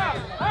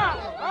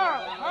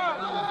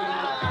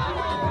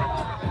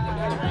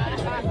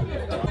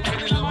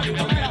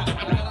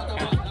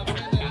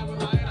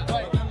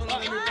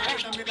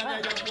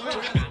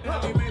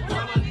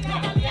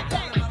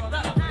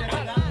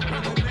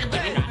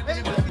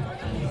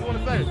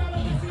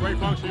 Great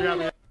function you have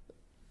here.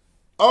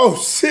 Oh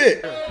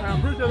shit! I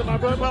appreciate my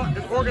brother.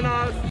 It's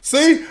organized.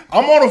 See,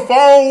 I'm on the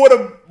phone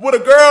with a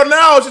girl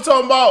now. She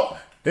talking about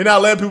they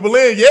not letting people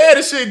in. Yeah,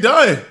 this shit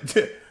done.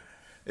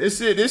 This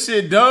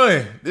shit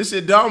done. This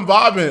shit done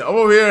bobbing. I'm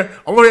over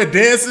here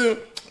dancing.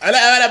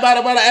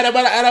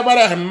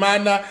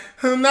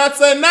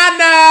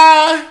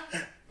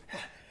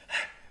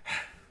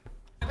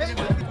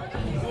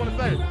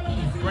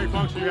 Great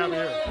function you have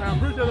here. I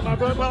appreciate my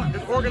brother.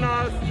 It's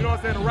organized, you know what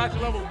I'm saying, a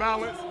ratchet level of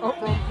balance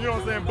from, you know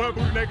what I'm saying, butt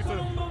boot naked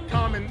to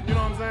common, you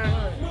know what I'm saying.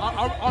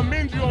 I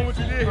commend you on what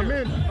you did here.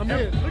 I'm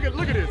in.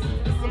 Look at this.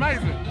 This is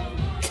amazing.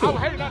 I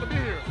would hate not to be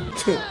here.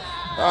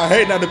 I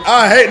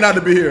hate not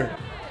to be here.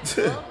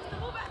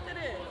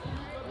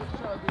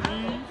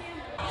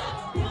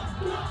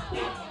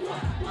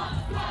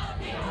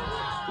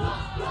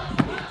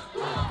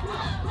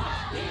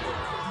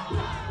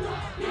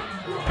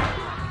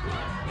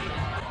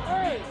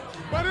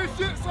 But this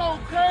shit so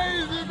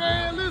crazy,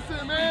 man.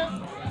 Listen,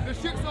 man. This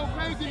shit so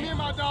crazy. Me and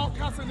my dog,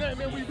 Casanet,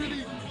 man, we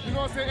really, you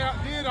know what I'm saying,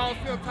 outdid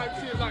ourselves type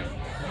shit. Like,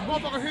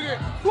 motherfucker hit it,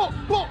 boop,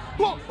 boop,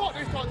 boop, boop.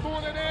 They start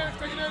throwing that ass,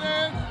 taking that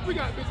ass. We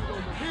got bitches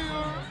over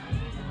here.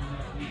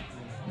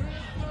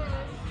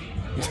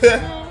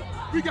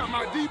 We got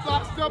my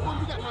D-block stepper.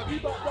 We got my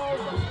D-block dog.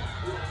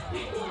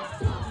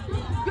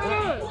 Get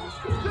it!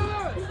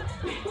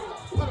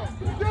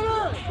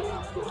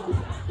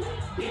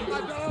 My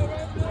dog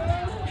right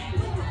there.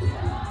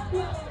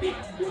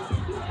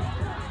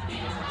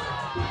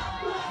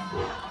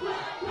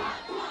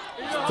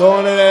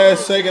 Throwing that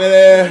ass, shaking that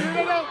ass.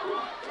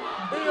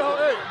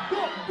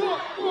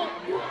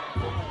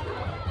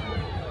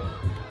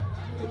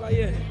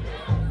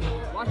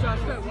 Watch out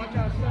step, watch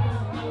out step.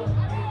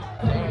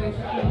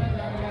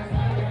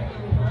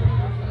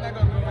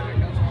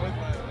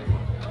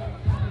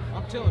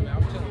 I'm chilling, man.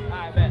 I'm chilling. All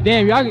right, man.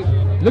 Damn, y'all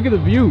look at the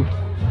view.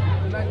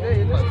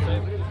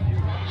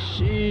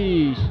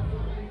 Sheesh.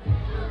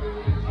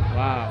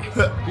 Wow.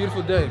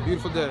 Beautiful day,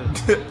 beautiful day.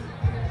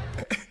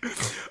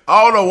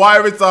 I don't know why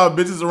every time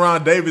bitches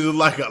around Davis is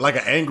like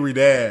an angry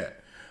dad.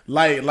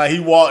 Like he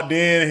walked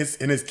in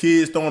and his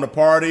kids throwing a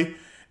party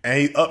and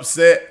he's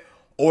upset,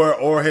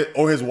 or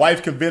his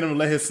wife convinced him to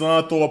let his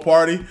son throw a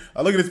party.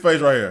 Look at his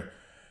face right here.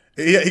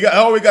 He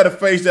always got a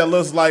face that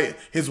looks like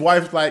his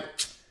wife's like,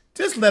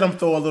 just let him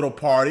throw a little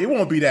party. It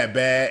won't be that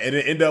bad. And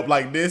it end up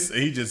like this,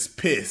 and he just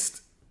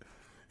pissed.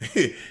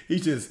 he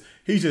just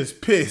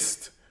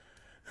pissed.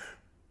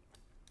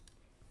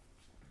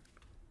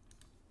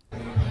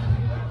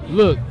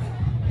 Look.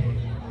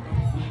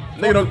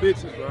 Nigga, no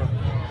bitches, bro.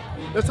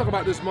 Let's talk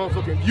about this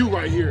motherfucking view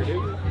right here,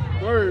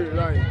 nigga. Word,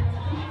 like.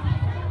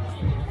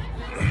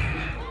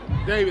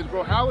 Davis,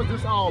 bro, how is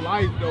this all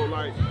life, though?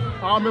 Like,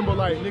 I remember,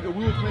 like, nigga,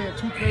 we were playing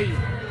 2K,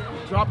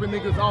 dropping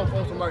niggas off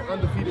on some, like,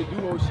 undefeated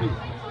duo shit.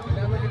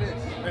 Now look at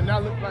this. And now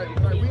look like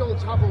we on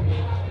top of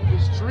the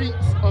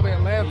streets of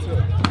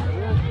Atlanta.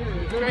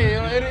 Hey,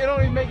 it don't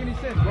even make any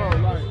sense, bro.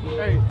 Like,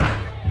 hey.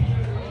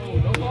 Oh,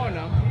 no more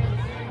now.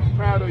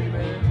 Proud of you,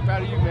 man.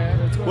 Proud of you,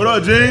 man. What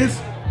up, Jeans?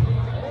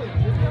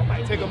 I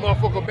might take a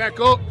motherfucker back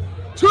up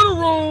to the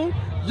room.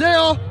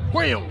 Yeah.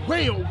 Wham,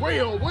 wham,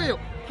 wham, wham.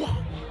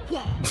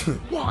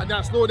 Wah,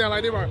 now slow it down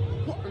like they were.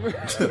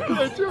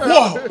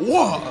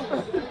 Wah.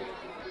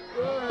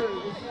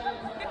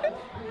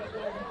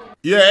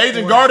 Yeah,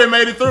 Agent Garden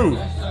made it through.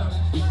 I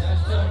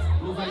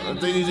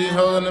think he's just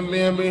holding the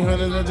BNB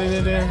hunters. I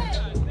think they're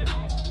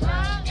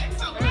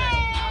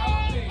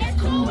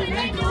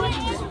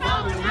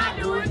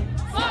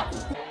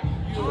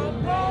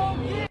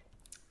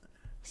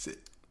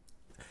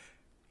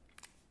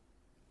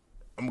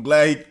I'm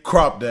glad he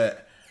cropped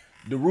that.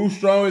 The roof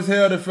strong as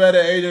hell. The fact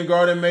that Agent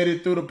Garden made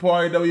it through the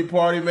party, W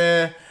party,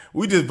 man.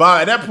 We just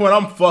vibe. At that point,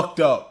 I'm fucked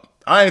up.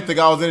 I didn't think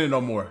I was in it no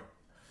more.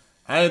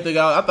 I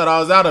thought I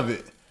was out of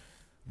it.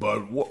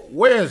 But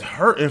where's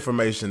her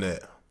information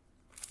at?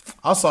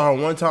 I saw her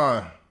one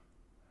time.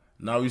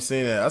 Now we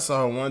seen that. I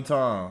saw her one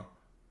time.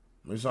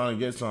 We trying to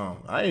get some.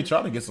 I ain't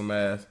trying to get some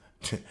ass.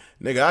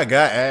 Nigga, I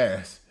got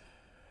ass.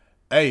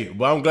 Hey,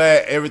 but I'm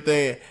glad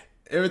everything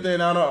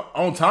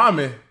on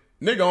timing.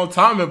 Nigga, on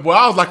timing, boy.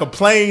 I was like a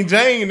plain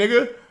Jane,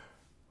 nigga.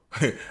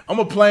 I'm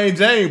a plain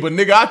Jane, but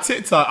nigga, I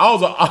TikTok. I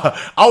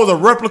was a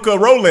replica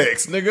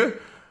Rolex, nigga.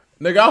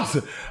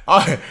 Nigga,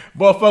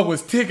 motherfucker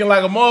was ticking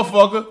like a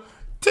motherfucker.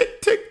 Tick,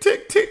 tick,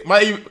 tick, tick.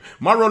 My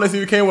Rolex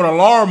even came with an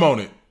alarm on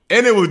it,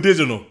 and it was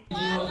digital.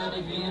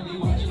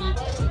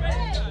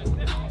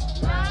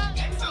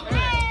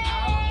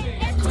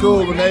 It's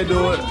cool when they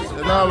do it,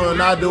 and I'm gonna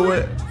not do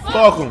it.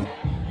 Fuck them.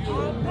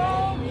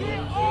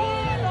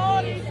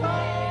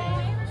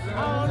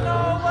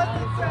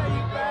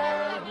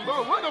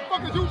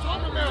 You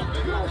talking about?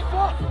 You don't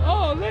fuck.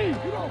 Oh, leave.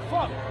 You don't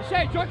fuck.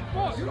 Shay, join the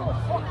fuck. You don't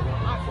fuck.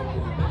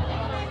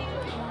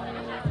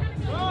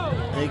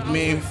 Make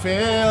me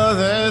feel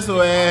this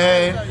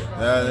way.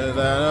 There's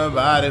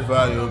nobody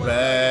for you,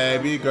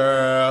 baby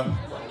girl.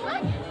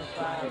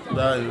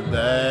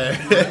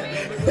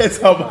 It's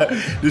about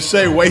the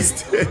Shay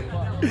wasted.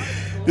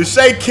 The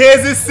Shay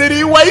Kansas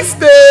City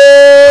wasted.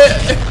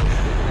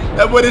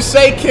 That boy, the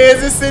Shay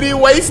Kansas City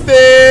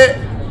wasted.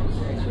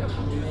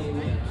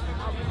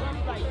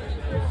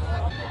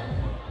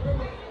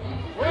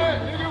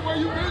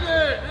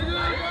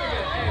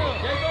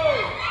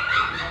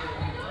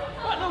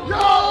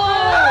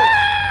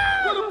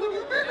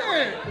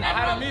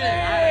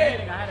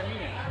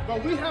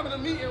 We having a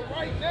meeting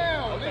right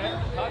now,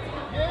 nigga.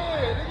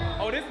 Yeah, nigga.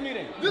 Oh, this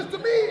meeting? This the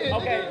meeting.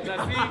 Okay,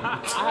 now see, I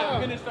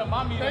haven't finished up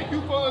my meeting. Thank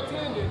you for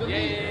attending. The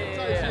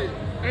meeting.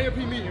 AMP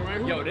meeting,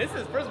 right? Yo, this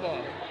is, first of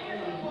all.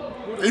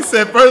 He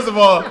said, first of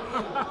all.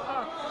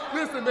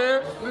 Listen,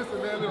 man. Look,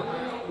 man.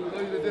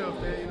 Tell you the deal,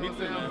 man. You know what I'm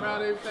saying? I'm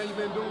proud of everything you've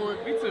been doing.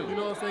 Me too. You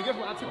know what I'm saying? Guess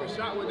what? I took a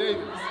shot with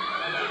Davis.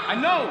 I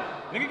know.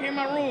 Nigga came in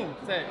my room,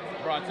 said,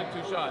 bro, I took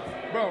 2 shots.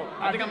 Bro,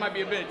 I think I might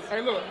be a bitch.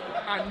 Hey, look,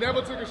 I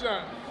never took a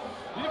shot.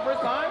 You the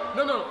first time?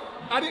 No.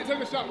 I didn't take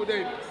a shot with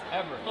Davis.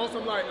 Ever. On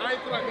some like, I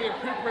ain't feel like being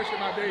peer pressured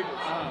by Davis.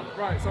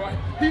 Right, so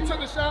he took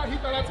a shot, he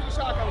thought I took a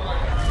shot, I was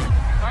like, all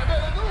right,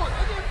 man, let's do it.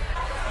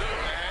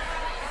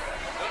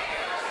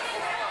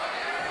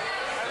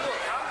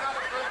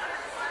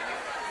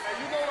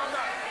 You know what I'm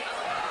not.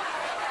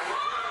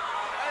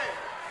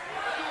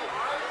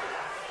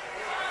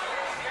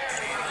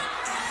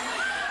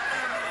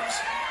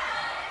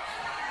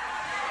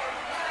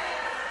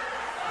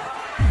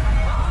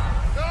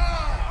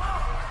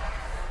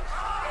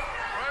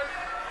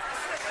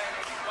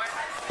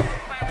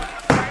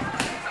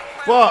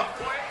 Fuck.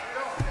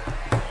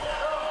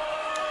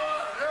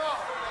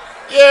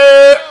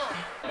 Yeah.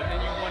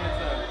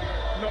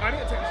 No, I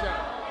didn't take a shot.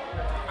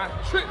 I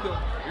tricked them.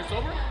 It's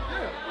over?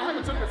 Yeah. I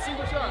haven't taken a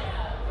single shot.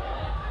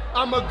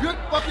 I'm a good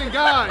fucking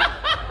guy.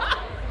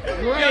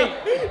 Great.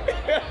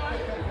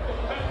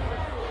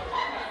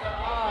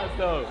 Odds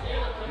though.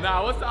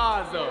 Nah, what's the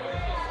odds though?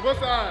 What's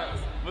the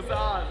odds? What's the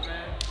odds,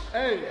 man?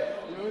 Hey,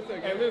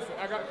 hey, listen,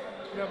 I got.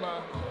 Never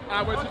mind.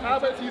 I'll wait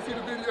till you see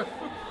the video.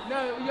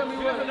 No, you got me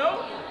what?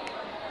 No.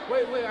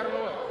 Wait, I don't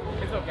know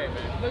what. It's okay,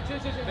 man. Look,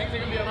 things are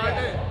gonna be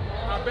okay.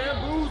 I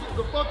bamboozled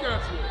the fuck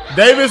out you.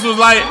 Davis was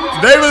like,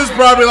 Davis is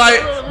probably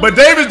like, but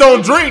Davis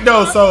don't drink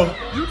though, so.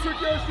 You took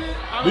your shit.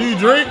 Do you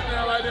drink?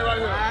 Like that right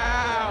here.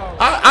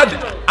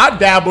 I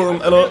dabble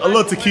in a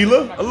little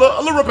tequila, a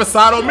little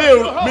reposado. Me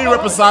and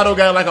reposado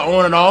got like an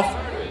on and off.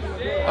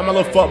 I'm a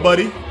little fuck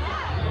buddy.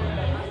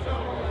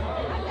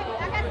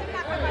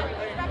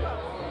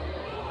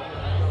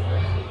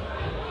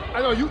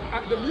 I know you.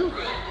 The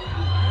music.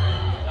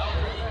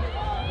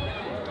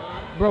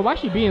 Bro, why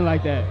she being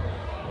like that?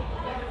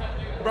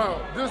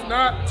 Bro, this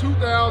not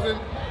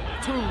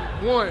 2002,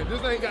 1.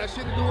 This ain't got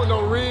shit to do with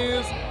no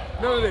Riz,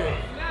 none of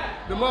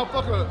that. The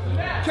motherfucker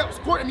kept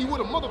squirting me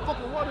with a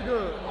motherfucking water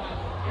gun.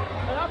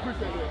 And I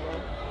appreciate that, bro.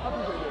 I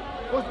appreciate that.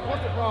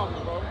 What's the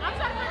problem, bro? I'm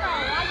trying to figure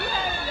out why you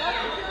had your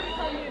security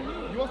come in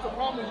me. What's the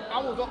problem? I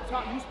was up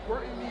top, you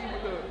squirting me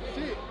with the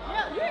shit.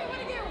 Yeah, you ain't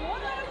want to get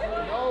water on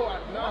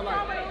you? No,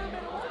 nothing.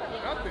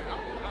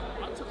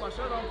 I took my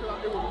shirt off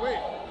because it was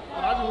wet.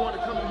 But I just wanted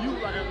to come to you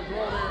like as a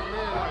grown ass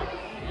man, like,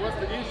 what's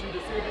the issue to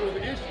see if it was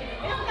an issue.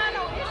 It's not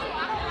no issue.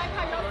 I don't like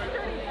how your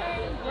security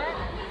came, bro.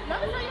 Let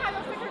me tell you how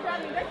your security got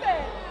me. They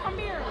said, come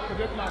here. Because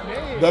that's my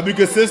man. That'll be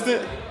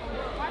consistent.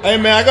 Hey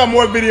man, I got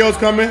more videos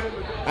coming.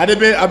 I've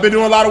been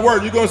doing a lot of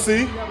work. You gonna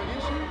see.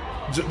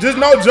 Just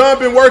know John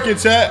been working,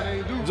 chat.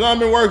 John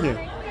been working.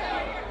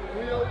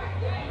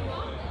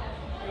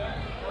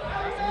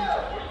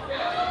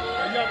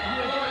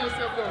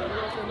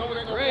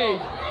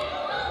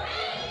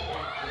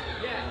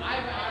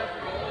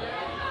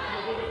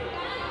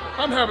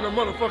 I'm having a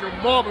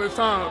motherfucking marvelous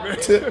time, man.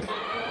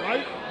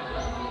 Right?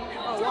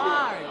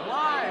 Why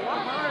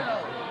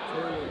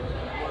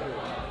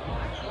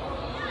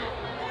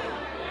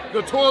her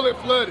The toilet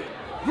flooded.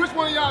 Which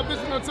one of y'all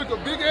bitches done took a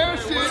big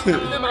ass shit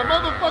in my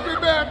motherfucking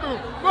bathroom?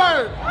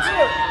 Right.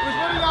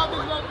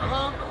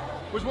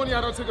 Which one of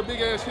y'all done took a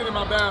big ass shit in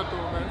my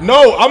bathroom, man?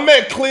 No, I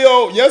met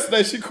Cleo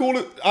yesterday. She cool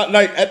as,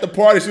 like at the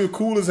party. She was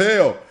cool as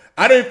hell.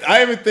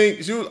 I even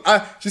think she was.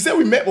 She said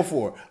we met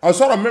before. I was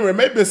trying to remember. It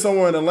may have been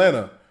somewhere in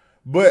Atlanta,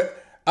 but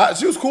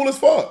she was cool as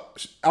fuck.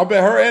 I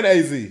bet her and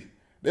AZ.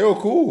 They were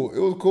cool. It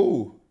was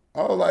cool.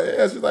 I was like,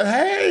 yeah. She's like,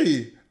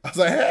 hey. I was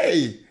like,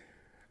 hey.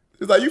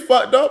 She's like, you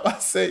fucked up? I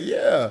said,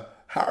 yeah.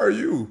 How are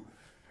you?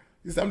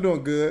 He said, I'm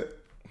doing good.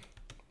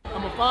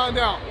 I'm gonna find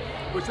out.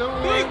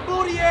 Big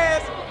booty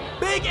ass,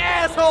 big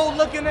asshole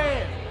looking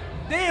ass.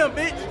 Damn,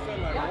 bitch.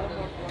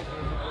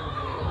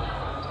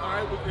 All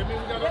right, that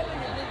means we gotta.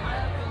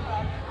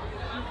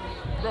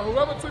 Bro,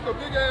 whoever took a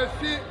big ass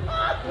shit. We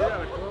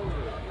gotta close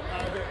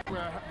it. Bro,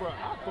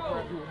 I'll fuck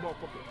around do a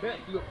motherfucking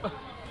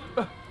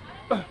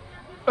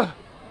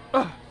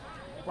backflip.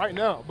 Right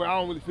now, but I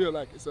don't really feel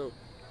like it, so.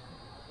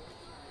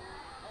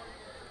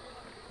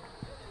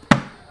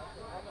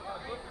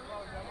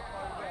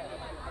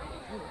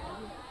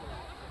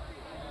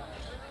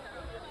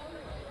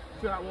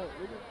 I won't,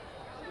 nigga.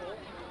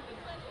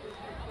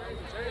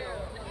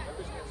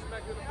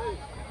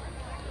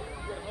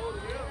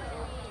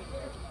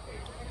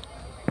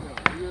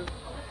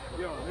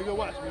 Yo, nigga,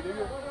 watch me,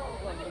 nigga.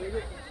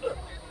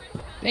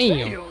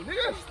 Damn.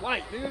 Nigga, that's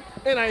slight, nigga.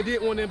 And I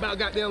did one in about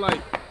goddamn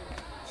like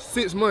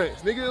 6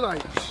 months, nigga.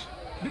 Like,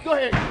 go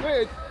ahead,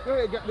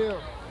 goddamn.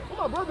 Where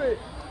my brother at?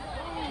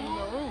 In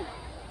the room.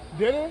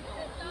 Dinner?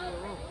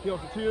 He on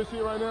some chill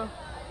shit right now.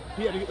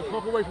 He had to get the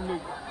fuck away from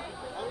nigga.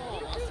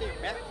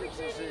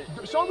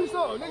 Show me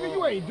something, nigga.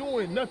 You ain't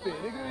doing nothing,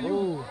 nigga.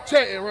 You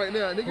chatting right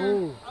now,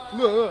 nigga.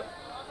 Look.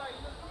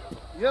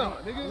 Yeah,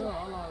 nigga.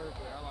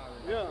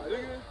 Yeah,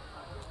 nigga.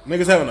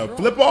 Niggas having a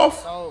flip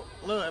off? So,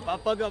 look, if I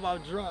fuck up,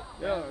 I'm drunk.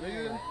 Yeah,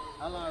 nigga.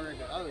 How long real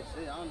quick? Oh,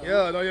 shit, I don't know.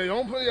 Yeah, no, yeah,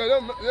 don't put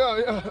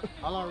yeah.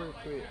 How long real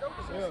quick?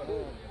 Yeah.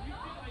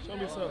 Show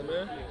me something,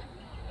 man.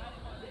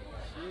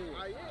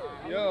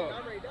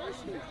 Yeah.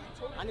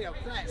 I need a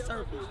flat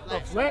surface.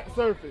 A flat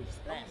surface.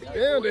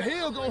 Damn, the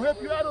hill gonna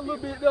help you out a little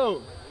bit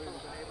though.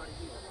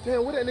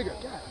 Damn, where that nigga?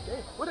 God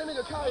damn, where that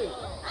nigga Kai at?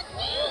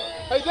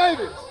 Hey,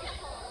 Davis.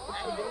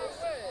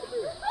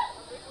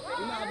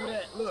 You know how to do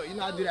that? Look, you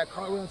know how to do that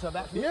cartwheel into a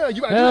back? Yeah,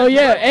 you gotta Hell do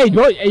that. yeah.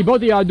 Hey, both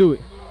of y'all do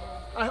it.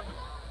 I need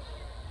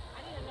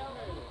to know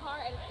whose car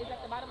is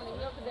at the bottom of the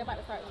hill because they're about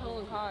to start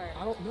towing cars.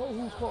 I don't know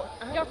whose car.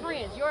 Your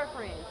friends.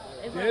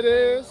 It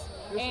is.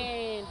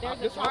 And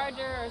there's a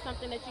charger or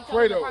something that you Fredo.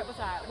 told me to park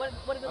beside. What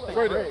does it look like?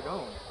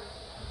 Fredo.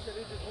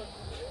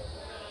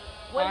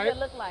 What does it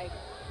look like?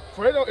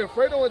 Fredo, if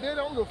Fredo and Daddy,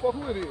 I don't give a fuck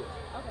who it is. Okay,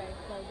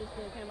 so just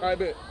the camera. All right,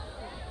 bet.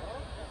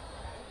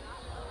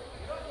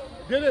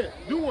 Get it.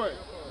 Do one.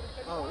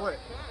 Oh, what?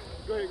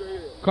 Go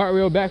ahead.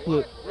 Cartwheel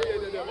backflip.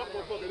 Yeah. My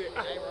motherfucker there.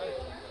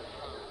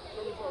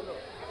 Show me something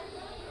else.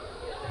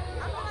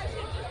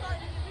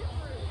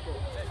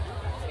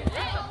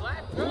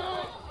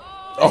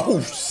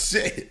 Oh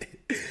shit.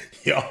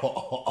 Yo.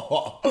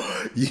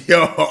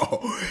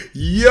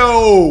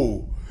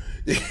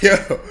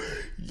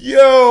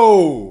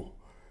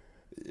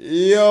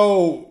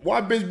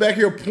 Why bitch back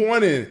here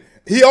pointing?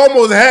 He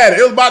almost had it.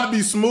 It was about to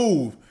be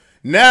smooth.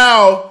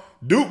 Now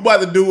Duke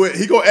about to do it.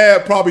 He gonna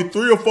add probably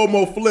 3 or 4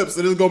 more flips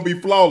and it's gonna be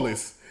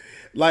flawless.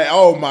 Like,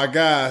 oh my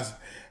gosh.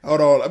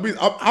 Hold on. I mean,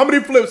 how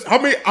many flips? How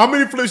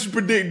many flips you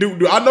predict Duke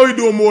do? I know he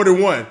doing more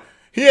than one.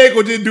 He ain't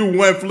gonna just do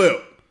one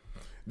flip.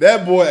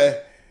 That boy,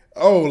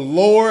 oh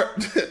Lord,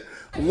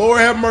 Lord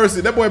have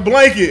mercy. That boy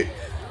blanket.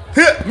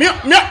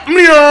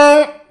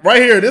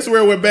 Right here. This is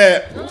where it went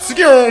bad.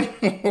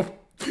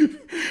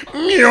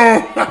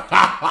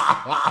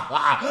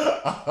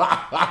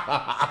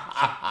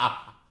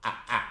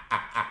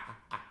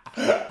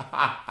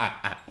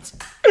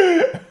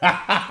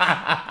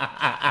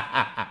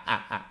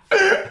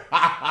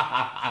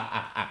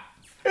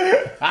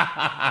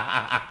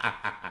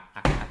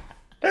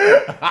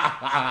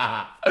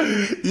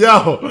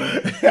 Yo,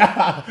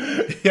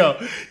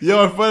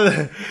 in front of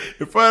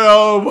the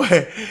old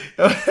boy.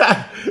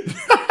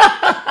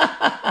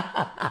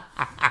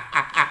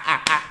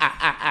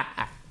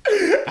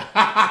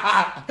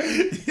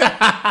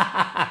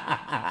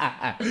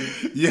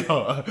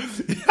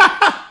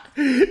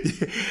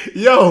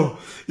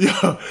 Yo,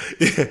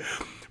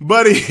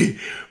 buddy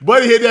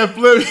hit that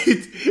flip.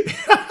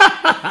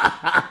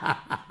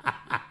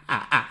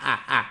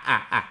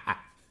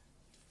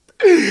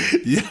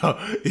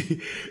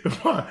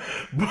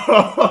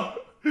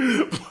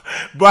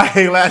 But I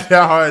ain't laughed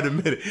that hard in a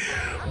minute.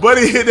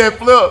 Buddy hit that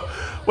flip.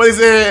 But he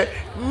said,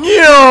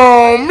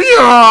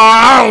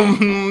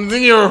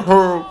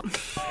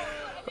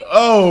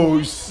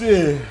 oh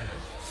shit.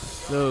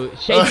 So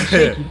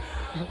shaky.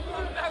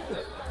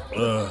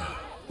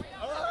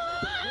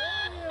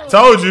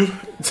 Told you.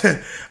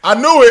 I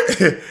knew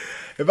it.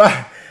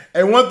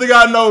 And one thing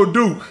I know,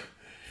 Duke.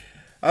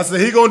 I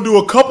said he gonna do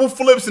a couple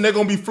flips and they're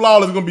gonna be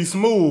flawless, it's gonna be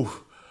smooth.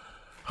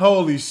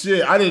 Holy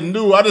shit, I didn't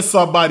know. I just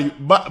saw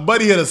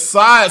Buddy hit a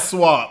side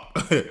swap.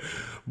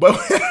 but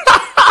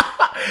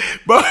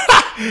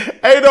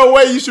ain't no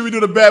way you should be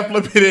doing a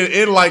backflip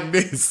in like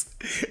this.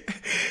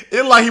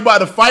 It like he about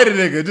to fight a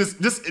nigga.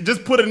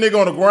 Just put a nigga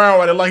on the ground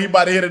right there like he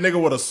about to hit a nigga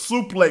with a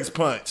suplex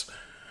punch.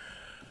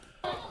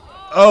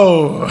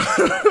 Oh.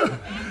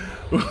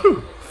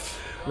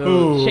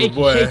 Ooh, shaky,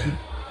 boy. Shaky.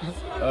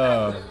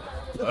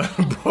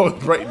 Bro,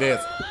 break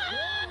dance.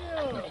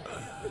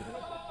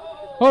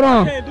 Hold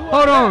on.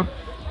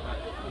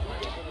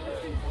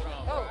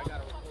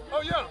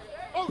 Oh yeah.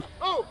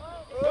 Oh,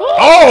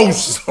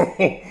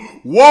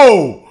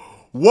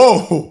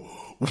 whoa.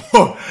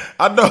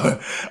 I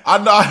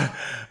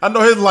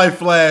know his light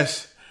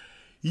flash.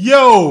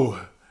 Yo,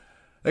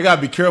 they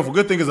gotta be careful.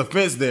 Good thing there's a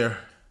fence there.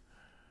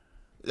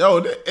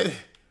 Yo,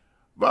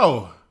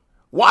 bro,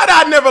 why did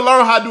I never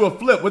learn how to do a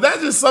flip? Was that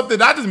just something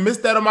I just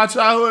missed that in my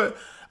childhood?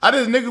 I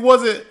didn't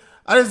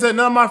say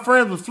none of my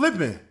friends was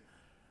flipping.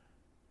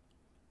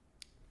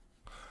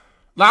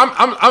 Like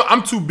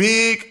I'm too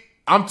big.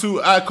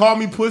 Call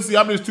me pussy.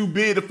 I'm just too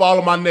big to fall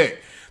on my neck.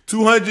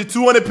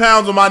 200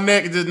 pounds on my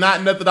neck is just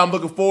not nothing I'm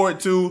looking forward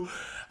to.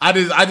 I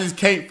just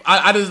can't.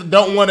 I just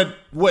don't want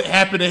what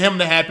happened to him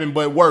to happen,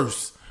 but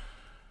worse.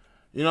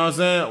 You know what I'm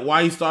saying?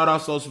 Why he started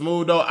off so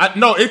smooth though?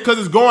 No, it's because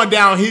it's going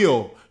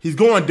downhill. He's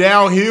going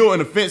downhill and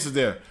the fence is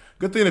there.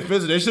 Good thing the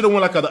fence is there. They should have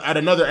went like at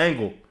another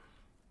angle.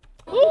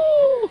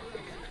 Ooh.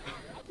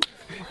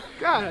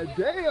 God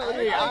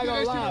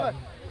damn!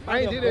 I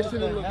ain't did that shit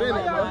in a little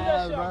minute, bro.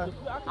 I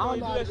don't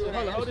do that shit.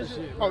 Hold this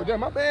shit. Oh damn,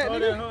 my bad.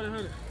 Hold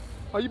it.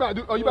 Oh, you about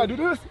to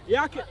do this?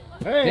 Yeah, I can.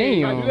 Hey,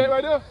 you do that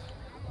right there?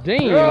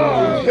 Damn.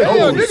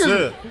 Oh,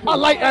 niggas, I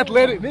like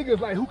athletic niggas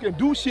like who can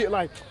do shit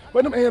like,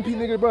 but them AMP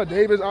niggas, bro,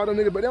 Davis, all them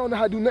niggas, but they don't know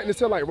how to do nothing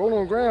except like roll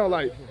on the ground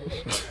like.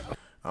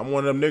 I'm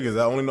one of them niggas.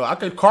 I only know I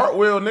can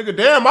cartwheel, nigga.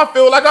 Damn, I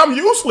feel like I'm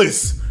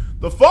useless.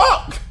 The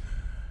fuck?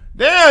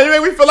 Damn, you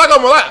make me feel like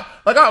I'm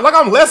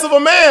less of a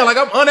man, like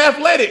I'm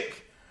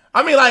unathletic.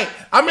 I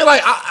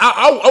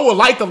would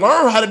like to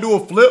learn how to do a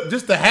flip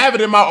just to have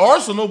it in my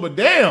arsenal, but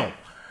damn,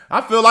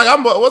 I feel like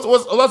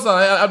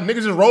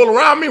niggas just roll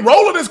around me.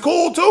 Rolling is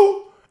cool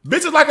too.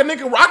 Bitches like a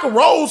nigga, I can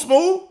roll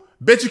smooth.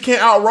 Bet you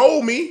can't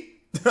outroll me.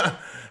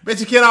 Bet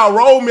you can't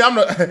outroll me.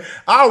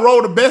 I'll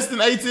roll the best in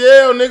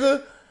ATL,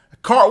 nigga.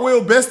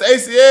 Cartwheel, best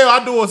ACL.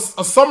 I do a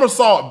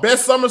somersault,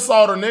 best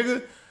somersaulter,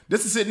 nigga.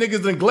 This is shit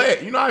niggas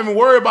neglect. You not even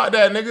worry about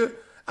that, nigga.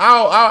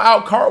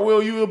 I'll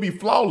cartwheel you. It'll be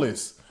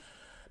flawless.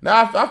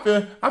 Now I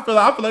feel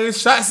like it's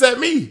shots at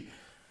me.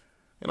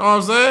 You know what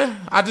I'm saying?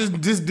 I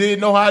just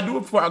didn't know how to do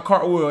it before I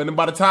cartwheel. And then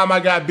by the time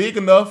I got big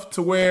enough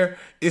to where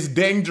it's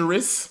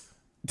dangerous,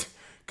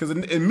 because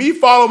me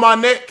fall on my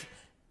neck,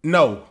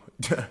 no.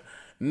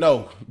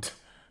 No.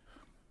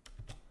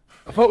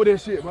 I fuck with that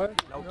shit, man.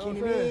 No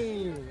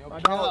kidding. My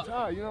dog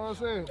tired, you know what I'm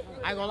saying?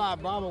 I ain't gonna lie,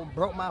 Bravo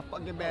broke my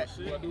fucking back.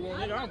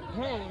 Nigga, I'm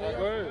grown,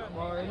 nigga.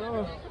 I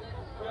know.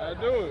 I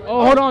do it.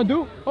 Oh, hold on,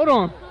 dude. Hold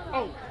on.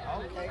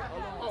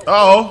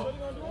 Oh.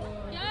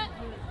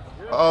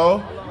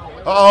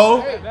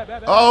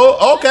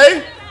 Oh,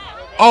 okay.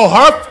 Oh,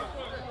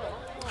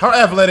 her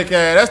athletic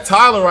ass. That's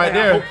Tyler right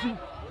there.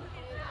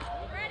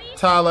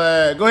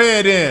 Tyler, go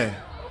ahead then.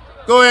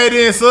 Go ahead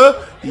then,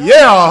 sir.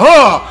 Yeah,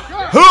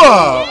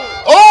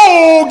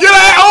 Oh, get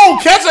that. Oh,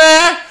 catch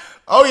that.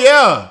 Oh,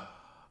 yeah.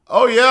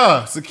 Oh,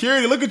 yeah.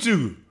 Security, look at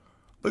you.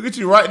 Look at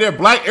you right there.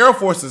 Black Air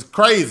Force is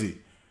crazy.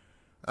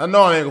 I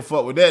know I ain't gonna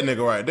fuck with that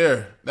nigga right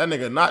there. That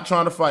nigga not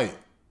trying to fight.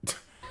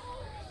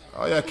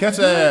 Oh, yeah, catch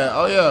that.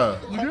 Oh, yeah.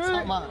 You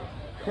good?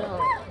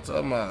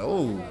 Talking about,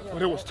 ooh. Well,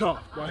 that was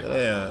tough, right?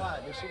 Yeah.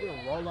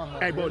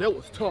 Hey, bro, that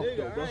was tough,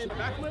 though, bro.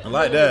 I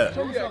like that.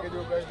 Show me something.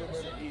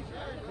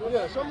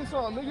 Yeah, show me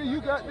something, nigga.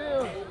 You got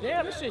them.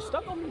 Damn, this shit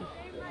stuck on me.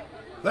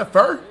 That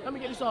fur? Let me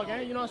get this all,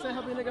 gang. You know what I'm saying?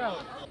 Help me nigga out.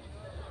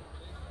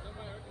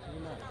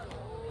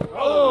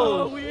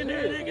 Oh, we in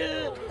there,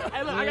 nigga.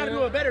 Hey, look, I gotta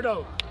do it better,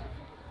 though.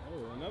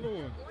 Oh, another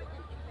one.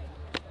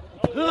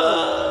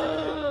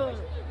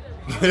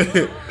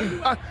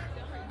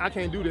 I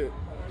can't do that.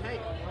 Hey,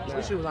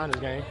 this shit was on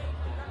this game.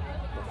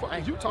 What the fuck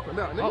is you talking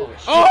about, nigga? Oh,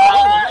 shit.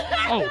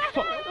 Oh,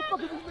 Fuck. What the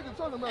fuck is this nigga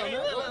talking about, man?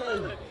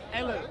 Okay.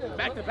 Hey, look,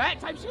 back to back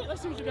type shit.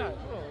 Let's see what you got.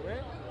 Come on, man.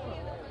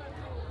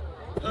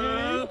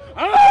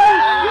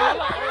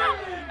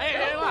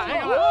 Hey, I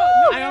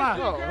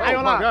ain't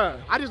gonna lie.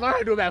 I just learned how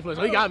to do a backflip,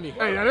 so he got me.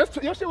 Hey,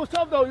 your shit was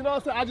tough though. You know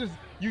what I'm saying?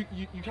 You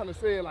kind of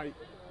said like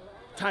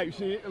type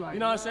shit. Like, you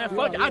know what I'm saying?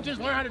 Fuck it. I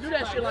just learned how to do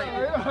that shit. Like,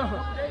 that's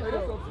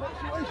a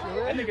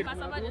fluctuation,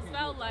 man. I just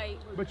felt like.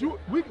 But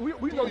we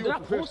know you a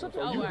professional,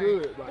 so you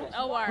good. Like,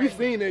 worry. we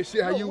seen that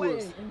shit. How you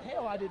was. In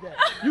hell, I did that.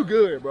 You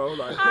good, bro?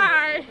 Like,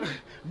 Alright.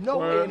 No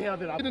way in hell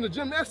did I. Get in the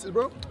gymnastics,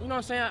 bro. You know what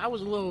I'm saying? I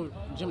was a little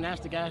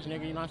gymnastic ass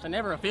nigga. You know what I'm saying?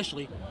 Never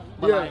officially,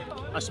 but Yeah. like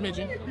a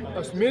smidgen.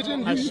 A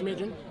smidgen? A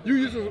smidgen. You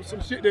using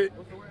some shit that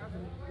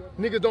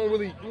niggas don't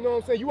really, you know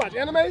what I'm saying? You watch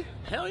anime?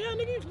 Hell yeah,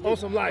 nigga. On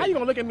some like. How you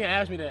gonna look at me and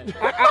ask me that?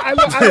 I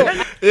look.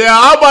 Yeah,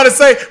 I'm about to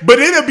say, but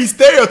it'll be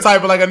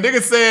stereotyping. Like a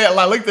nigga said,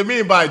 like looked at me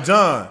and by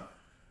John.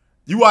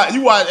 You watch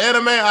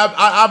anime?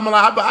 I'm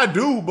like, I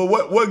do, but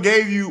what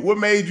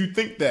made you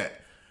think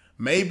that?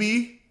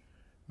 Maybe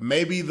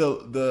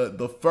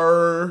the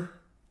fur,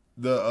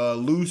 the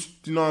loose,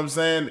 you know what I'm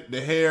saying?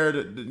 The hair,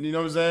 you know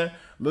what I'm saying?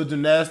 Little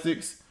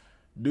gymnastics,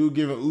 dude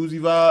giving Uzi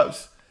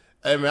vibes.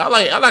 Hey man, I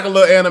like a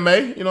little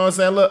anime, you know what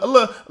I'm saying? A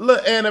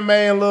little anime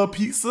and a little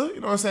pizza, you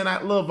know what I'm saying?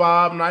 That little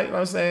vibe night, you know what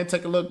I'm saying?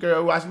 Take a little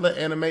girl, watch a little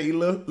anime, eat a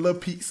little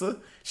pizza.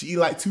 She eat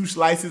like 2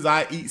 slices,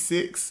 I eat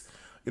 6.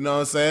 You know what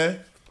I'm saying?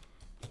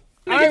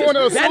 I ain't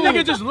wanna That assume.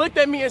 nigga just looked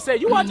at me and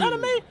said, "You watch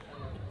anime?"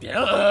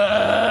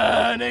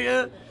 Yeah,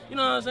 nigga. You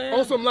know what I'm saying?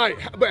 On some like,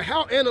 but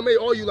how anime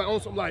are you? Like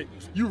on some like,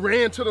 you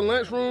ran to the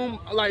lunchroom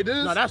like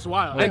this? No, that's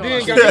wild. And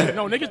then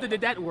No, niggas that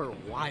did that were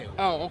wild.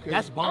 Oh, okay.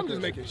 That's bonkers. I'm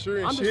just making sure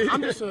and I'm shit.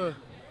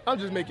 I'm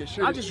just making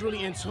sure. I'm just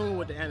really in tune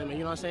with the anime. You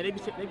know what I'm saying? They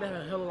be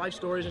having hella life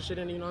stories and shit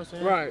in it. You know what I'm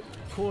saying? Right.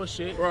 Cool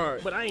shit. Right.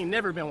 But I ain't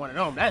never been one of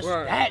them. That's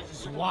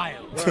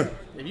wild. Right.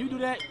 If you do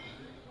that.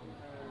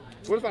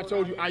 What if I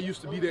told you I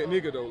used to be that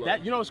nigga though? Like,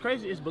 That, you know what's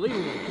crazy? It's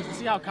believable. Because you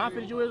see how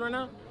confident you is right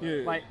now?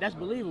 Yeah. Like, that's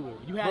believable.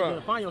 You had to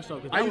find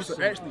yourself. I used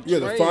to actually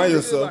You had to train, find nigga,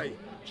 yourself. Like,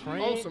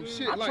 Train? on some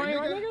shit. I Like, train, nigga,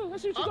 right, nigga?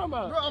 Let's see what you talking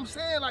about. Bro, I'm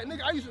saying like,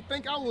 nigga, I used to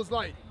think I was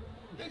like,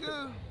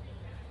 nigga,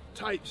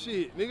 type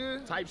shit,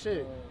 nigga. Type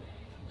shit.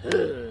 It's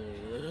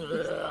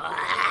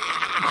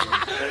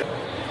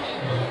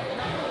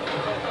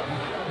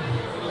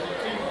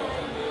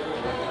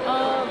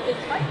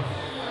like.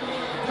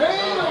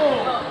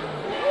 Damn!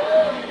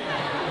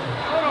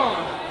 Hold on.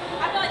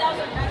 I feel like that was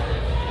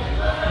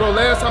fantastic. Bro,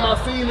 last time I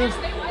seen this,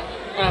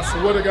 I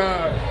swear to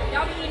God,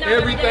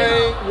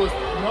 everything was,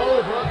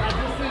 no, bro, I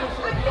just seen this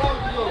shit long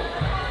ago.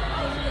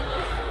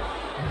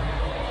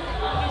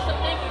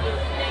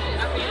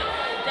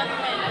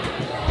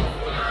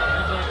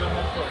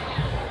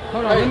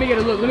 Hold on, let me get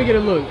a look. Let me get a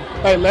look.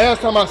 Hey,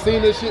 last time I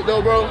seen this shit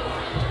though, bro,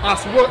 I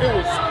swear it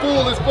was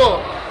full as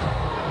fuck.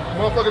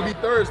 Motherfucker be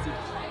thirsty.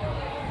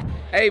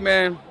 Hey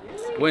man,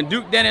 when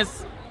Duke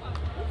Dennis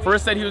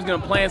first said he was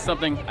gonna plan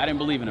something, I didn't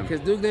believe in him.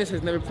 Because Duke Dennis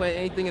has never played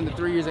anything in the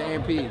 3 years of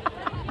AMP.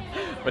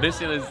 But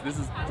this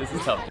is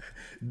tough.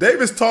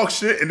 Davis talk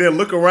shit and then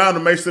look around to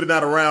make sure they're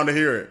not around to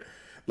hear it.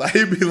 Like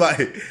he'd be like,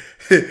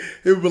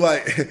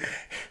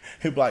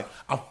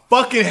 I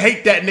fucking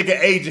hate that nigga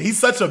agent. He's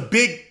such a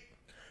big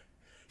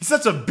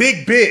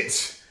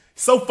bitch.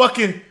 So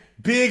fucking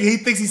big. He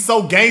thinks he's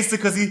so gangster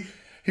because he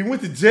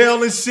went to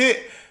jail and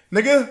shit,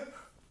 nigga.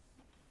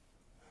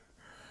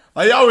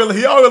 Like he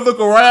always look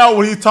around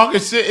when he's talking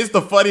shit. It's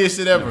the funniest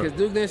shit ever. Because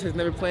Duke Dennis has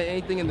never played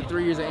anything in the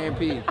 3 years of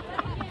AMP.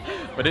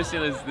 But this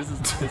is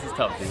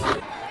tough,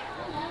 dude.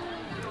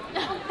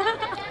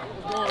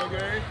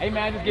 Hey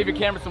man, just give your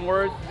camera some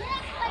words.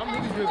 I'm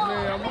really just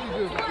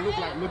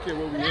look at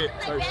where we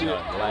at type shit.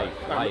 Life.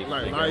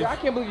 I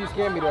can't believe you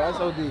scared me though. That's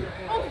OD.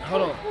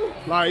 Hold on.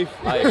 Life.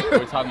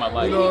 We're talking about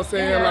life. You know what I'm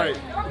saying? Like,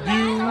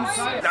 views.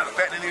 Not the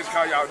fact that niggas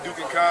call y'all Duke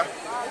and Kai.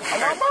 I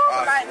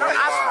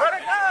swear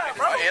to God,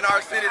 bro. In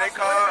our city, they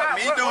call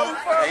me Duke.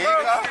 And he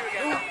call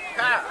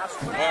God, I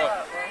swear.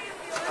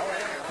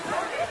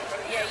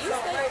 Yeah, you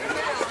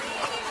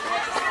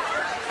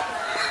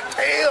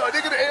Damn,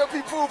 nigga, the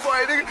be pool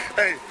party, nigga.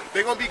 Hey,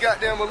 they gonna be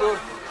goddamn a little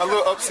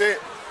upset.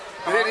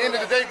 But at the end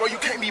of the day, bro, you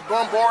can't be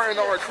bombarding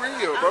our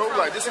crib, bro.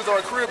 Like, this is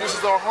our crib, this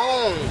is our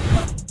home.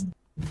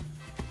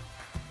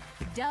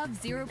 Dove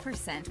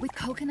 0% with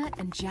coconut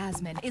and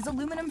jasmine is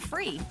aluminum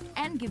free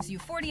and gives you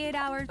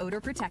 48-hour odor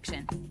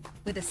protection.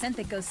 With a scent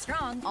that goes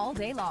strong all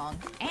day long.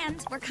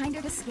 And we're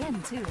kinder to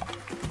skin, too.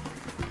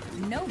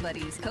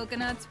 Nobody's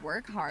coconuts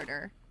work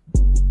harder.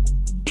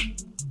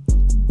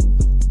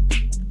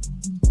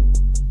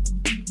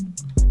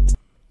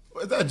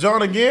 Is that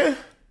John again?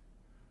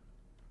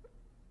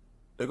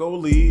 They go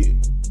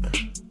lead.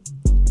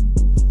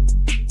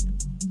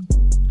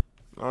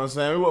 You know what I'm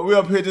saying? We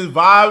up here just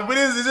vibing. We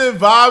just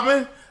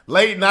vibing.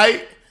 Late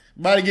night.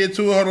 About to get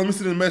to it. Hold on, let me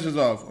see the message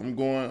off. I'm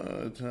going out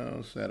of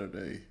town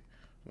Saturday.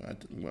 I'm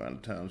going out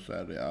of town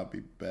Saturday. I'll be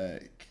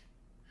back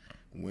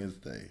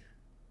Wednesday.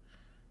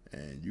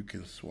 And you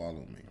can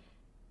swallow me.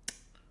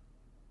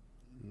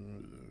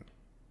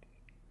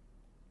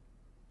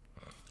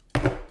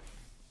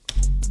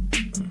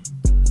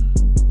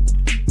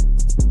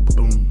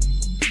 Boom.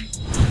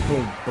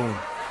 Boom, boom.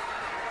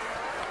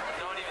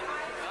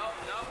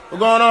 What's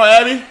going on,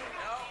 Abby?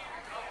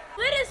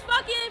 Latest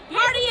fucking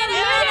party in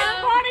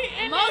Atlanta. Party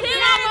in Atlanta.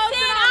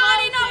 I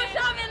already know what's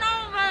coming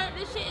over.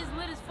 This shit is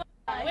lit as fuck.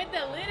 With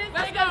the littest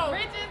niggas,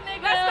 richest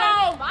niggas, let's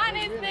go,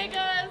 finest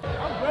niggas.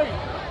 I'm great.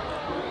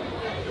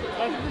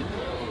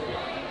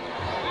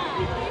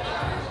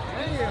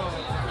 Damn.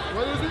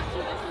 What is it?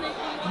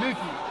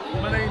 Nikki.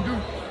 My name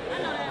Duke.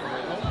 I know that.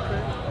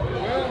 Okay.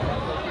 Well,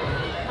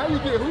 how you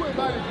get? Who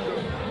invited you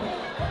though?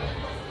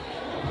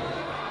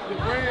 Your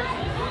friends?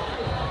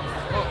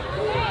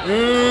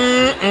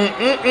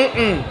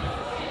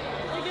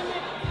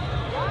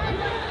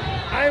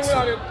 I ain't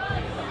without it.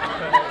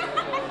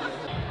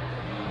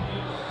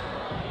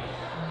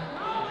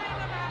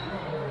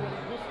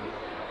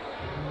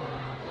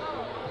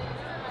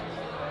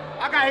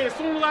 I got here as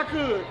soon as I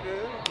could,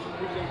 man.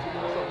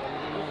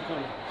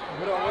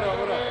 What up?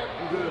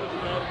 I'm good.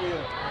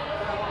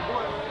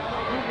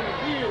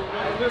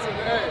 Hey, listen,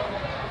 hey.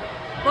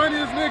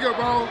 Funniest nigga,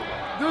 bro.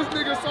 This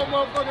nigga so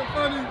motherfucking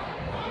funny.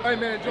 Hey,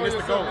 man, enjoy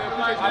yourself, man.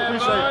 I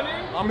appreciate it.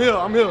 I'm here.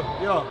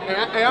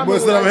 Yeah. Hey, I'm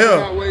What's up, I'm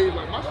here? Wave,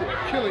 like, my shit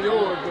killing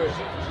yours, but...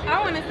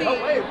 I want to see That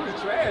it. wave really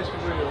trash for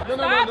real.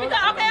 No.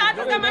 Okay, I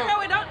just got my hair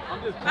with don't.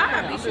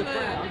 I beat you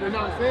up. You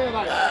know what I'm saying?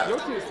 Like, your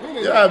shit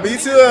swinging. Yeah, I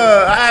beat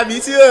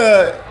you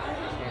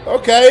up.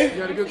 Okay.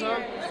 You had a good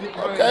time?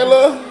 Okay,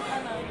 look. You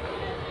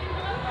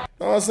know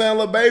what I'm saying,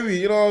 little baby?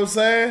 You know what I'm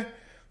saying? You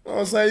know what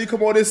I'm saying? You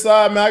come on this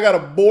side, man. I got a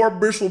boar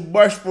bristle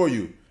brush for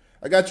you.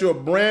 I got you a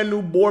brand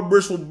new boar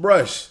bristle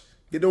brush.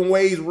 Get them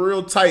waves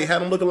real tight.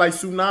 Have them looking like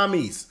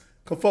tsunamis.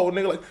 Come forward,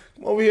 nigga. Like,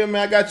 come over here,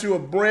 man. I got you a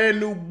brand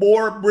new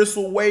boar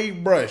bristle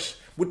wave brush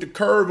with the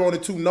curve on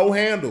it too, no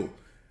handle.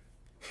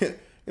 You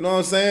know what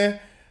I'm saying?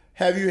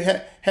 Have you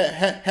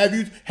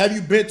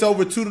bent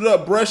over, tooted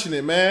up, brushing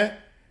it, man?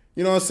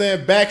 You know what I'm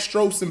saying? Back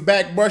strokes and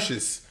back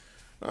brushes.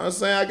 You know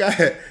what I'm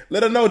saying?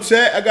 Let her know,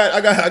 chat.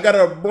 I got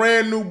a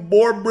brand new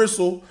boar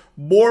bristle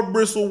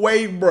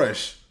wave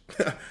brush.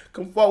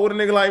 Come forward with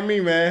a nigga like me,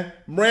 man.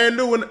 Brand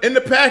new in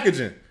the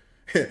packaging.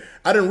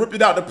 I done ripped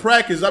it out the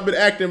package. I've been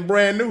acting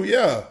brand new,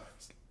 yeah.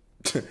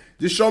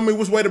 Just show me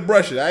which way to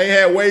brush it. I ain't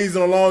had waves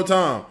in a long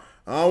time.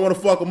 I don't want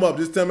to fuck them up.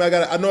 Just tell me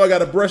I know I got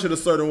to brush it a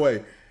certain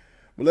way.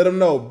 But let them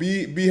know.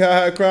 Be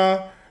high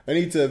crowd. I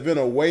need to invent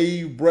a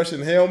wave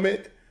brushing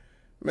helmet.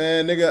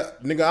 Man, nigga,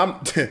 I'm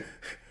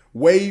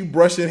wave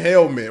brushing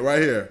helmet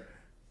right here.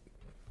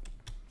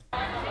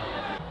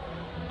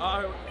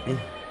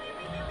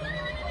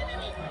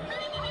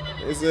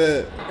 It's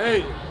a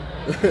hey.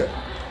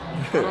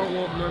 I don't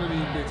want none of these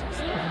bitches.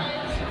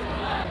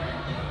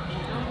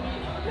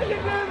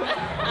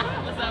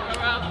 What's up,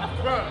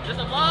 bro? Just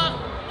a vlog?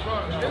 Bro,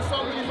 there's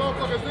so many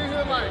motherfuckers in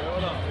here like.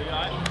 Hold up, you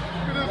alright?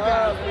 Look at this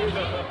guy.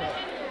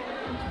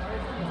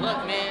 Look,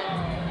 man.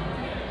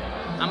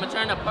 I'ma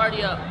turn the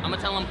party up. I'ma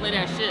tell them play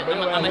that shit.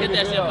 I'ma hit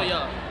that shit for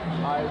y'all.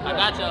 I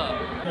got y'all.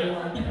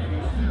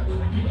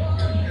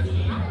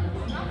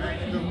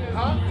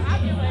 Huh?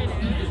 I've been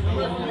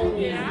waiting.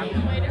 Yeah, I've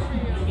been waiting for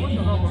you. What's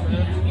your number,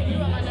 man? You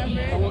want my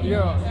number?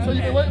 Yeah. So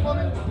you been waiting for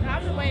me?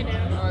 I've been waiting.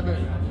 All right,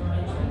 man.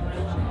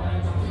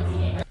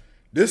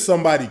 This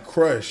somebody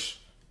crush.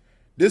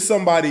 This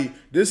somebody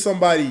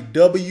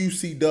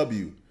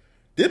WCW.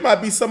 This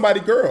might be somebody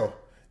girl.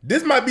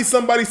 This might be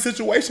somebody's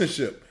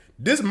situationship.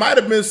 This might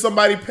have been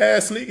somebody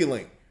past sneaky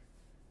link.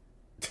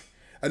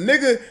 A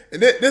nigga,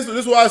 and this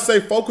is why I say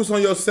focus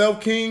on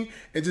yourself, King,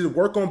 and just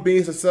work on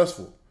being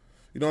successful.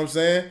 You know what I'm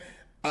saying?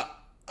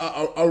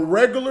 A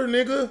regular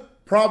nigga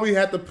probably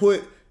had to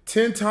put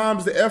 10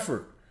 times the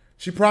effort.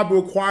 She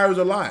probably requires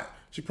a lot.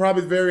 She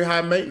probably very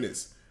high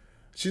maintenance.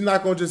 She's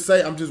not gonna just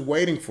say, I'm just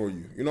waiting for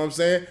you. You know what I'm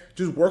saying?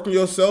 Just work on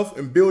yourself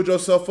and build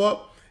yourself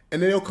up,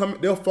 and then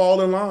they'll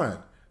fall in line.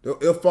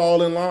 They'll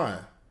fall in line.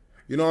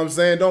 You know what I'm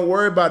saying? Don't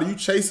worry about it. You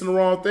chasing the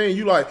wrong thing.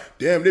 You like,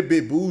 damn, this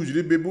big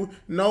bougie,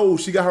 No,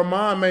 she got her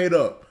mind made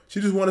up. She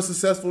just want a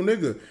successful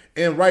nigga.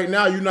 And right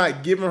now, you're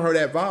not giving her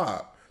that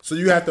vibe. So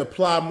you have to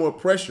apply more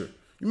pressure.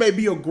 You may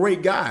be a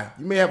great guy.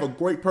 You may have a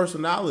great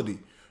personality.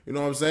 You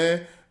know what I'm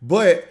saying?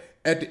 But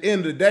at the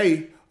end of the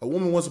day, a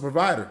woman wants a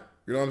provider.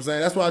 You know what I'm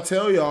saying? That's why I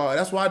tell y'all.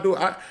 That's why I do.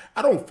 I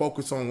don't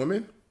focus on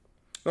women. You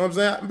know what I'm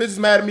saying? Bitches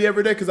mad at me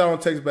every day because I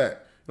don't text back. You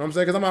know what I'm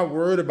saying? Because I'm not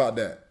worried about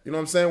that. You know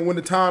what I'm saying? When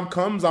the time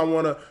comes, I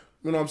want to,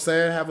 you know what I'm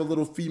saying, have a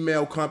little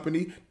female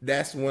company.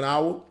 That's when I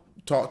will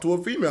talk to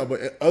a female.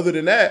 But other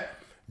than that,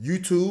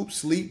 YouTube,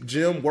 sleep,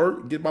 gym,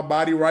 work, get my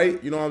body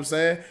right. You know what I'm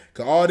saying?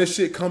 Because all this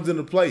shit comes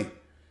into play.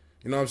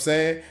 You know what I'm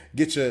saying?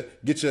 Get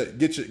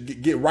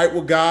right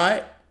with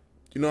God.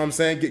 You know what I'm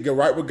saying? Get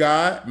right with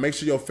God. Make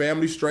sure your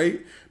family's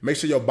straight. Make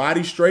sure your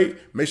body's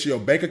straight. Make sure your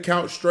bank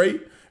account's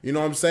straight. You know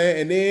what I'm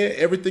saying? And then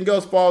everything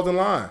else falls in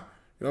line.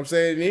 You know what I'm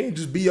saying? And then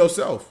just be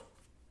yourself.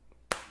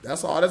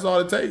 That's all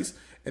it takes.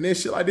 And then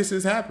shit like this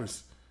just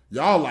happens.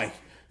 Y'all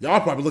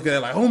probably looking at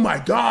it like, oh my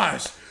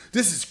gosh,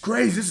 this is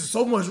crazy. This is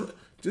so much.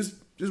 Just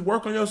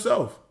work on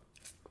yourself.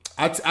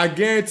 I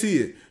guarantee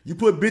it. You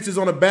put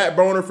bitches on a back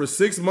burner for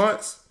 6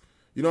 months.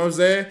 You know what I'm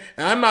saying?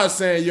 And I'm not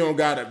saying you don't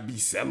gotta be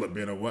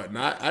celibate or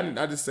whatnot.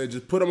 I just say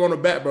just put them on the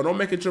back burner. Don't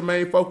make it your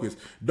main focus.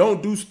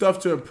 Don't do stuff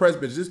to impress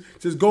bitches.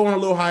 Just go on a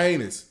little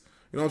hiatus.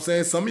 You know what I'm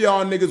saying? Some of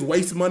y'all niggas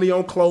waste money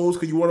on clothes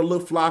because you want to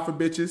look fly for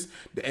bitches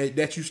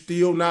that you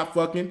still not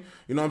fucking.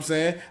 You know what I'm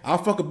saying? I'll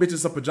fuck a bitch in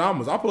some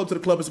pajamas. I'll pull up to the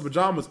club in some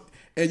pajamas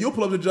and you'll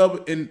pull up to the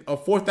job in a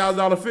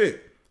 $4,000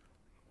 fit.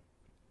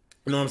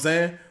 You know what I'm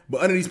saying?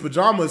 But under these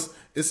pajamas,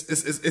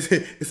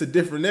 it's a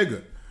different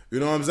nigga.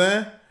 You know what I'm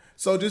saying?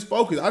 So just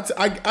focus.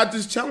 I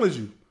just challenge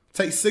you.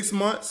 Take 6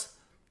 months.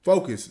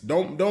 Focus.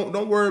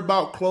 Don't worry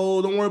about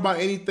clothes. Don't worry about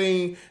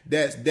anything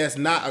that's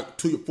not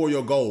for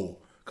your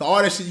goal. Cause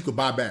all that shit you could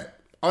buy back.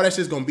 All that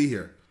shit's gonna be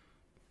here.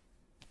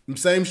 Them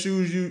same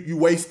shoes you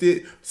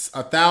wasted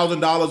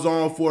 $1,000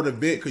 on for the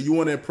event cause you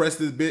want to impress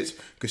this bitch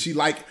cause she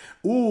like,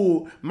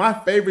 ooh, my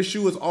favorite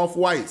shoe is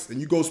Off-Whites,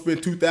 and you go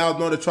spend $2,000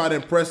 on to try to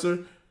impress her,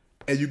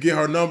 and you get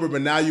her number,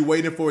 but now you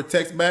waiting for a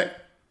text back.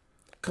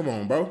 Come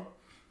on, bro.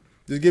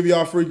 Just give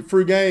y'all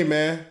free game,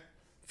 man.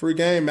 Free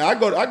game, man. I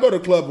go to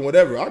the club and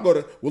whatever.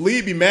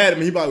 Waleed be mad at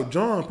me. He be like,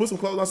 John, put some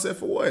clothes on. I said,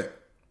 for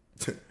what?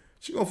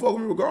 She gonna fuck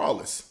with me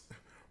regardless.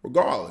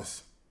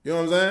 Regardless. You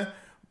know what I'm saying?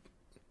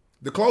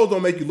 The clothes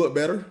don't make you look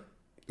better.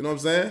 You know what I'm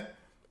saying?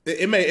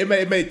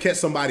 It may catch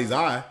somebody's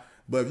eye,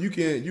 but if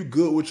you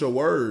good with your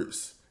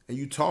words and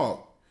you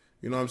talk,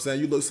 you know what I'm saying?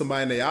 You look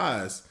somebody in their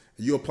eyes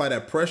and you apply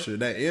that pressure,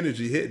 that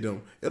energy hit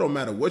them. It don't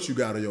matter what you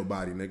got on your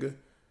body, nigga.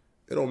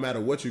 It don't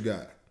matter what you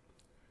got.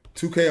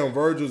 2K on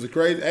Virgil's is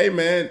crazy. Hey,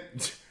 man,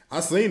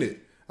 I seen it.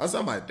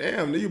 I'm like,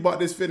 damn, nigga, you bought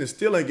this fit and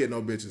still ain't getting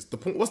no bitches.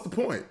 What's the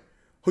point?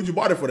 Who'd you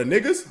bought it for, the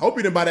niggas? Hope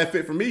you didn't buy that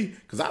fit for me,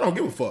 because I don't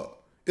give a fuck.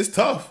 It's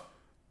tough.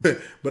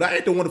 But I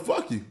ain't the one to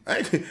fuck you.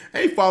 I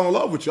ain't fall in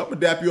love with you. I'm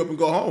going to dap you up and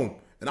go home,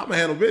 and I'm going to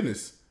handle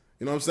business.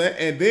 You know what I'm saying?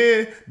 And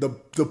then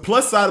the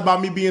plus side about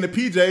me being the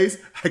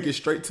PJs, I get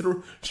straight to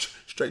the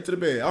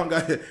bed. I don't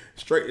got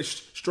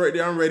straight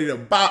there. I'm ready to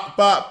bop,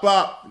 bop,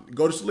 bop,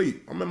 go to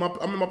sleep. I'm in my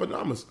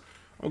pajamas.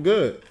 I'm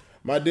good.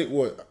 My dick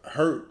would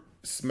hurt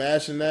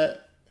smashing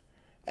that.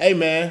 Hey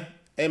man,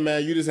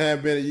 you just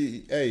haven't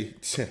been. Hey,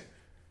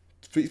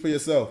 speak for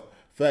yourself.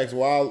 Facts.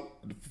 While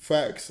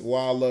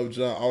I love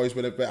John, always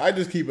been that fact. I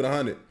just keep it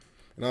 100. You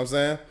know what I'm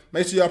saying?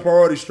 Make sure y'all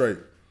priorities straight. You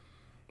know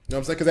what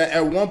I'm saying? Because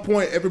at one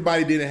point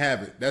everybody didn't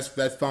have it. That's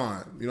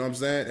fine. You know what I'm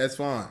saying? That's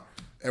fine.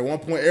 At one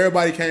point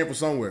everybody came from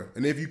somewhere,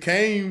 and if you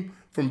came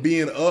from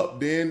being up,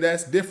 then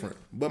that's different.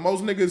 But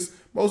most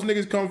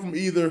niggas come from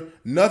either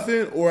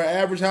nothing or an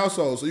average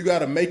household. So you got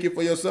to make it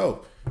for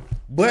yourself.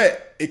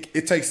 But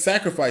it takes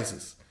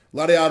sacrifices. A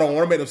lot of y'all don't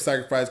want to make them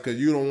sacrifices because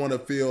you don't want to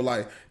feel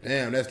like,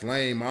 damn, that's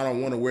lame. I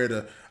don't want to wear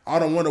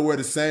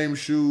the same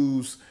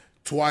shoes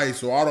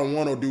twice, or I don't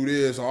want to do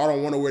this, or I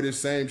don't want to wear this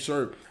same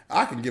shirt.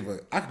 I can give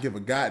a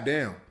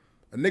goddamn.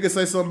 A nigga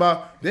say something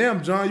about,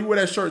 damn, John, you wear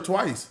that shirt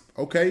twice.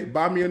 Okay,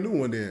 buy me a new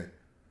one then.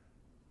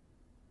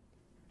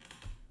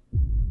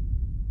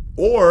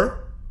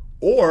 Or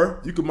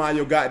you can mind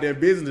your goddamn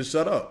business and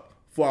shut up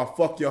before I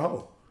fuck your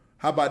hoe.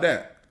 How about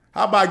that?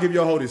 How about I give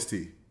your hoe this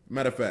tea?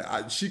 Matter of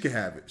fact, she can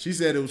have it. She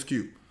said it was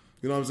cute.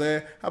 You know what I'm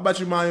saying? How about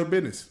you mind your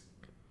business?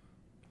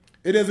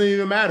 It doesn't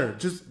even matter.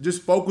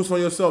 Just focus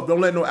on yourself. Don't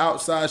let no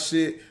outside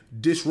shit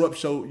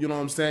disrupt your, you know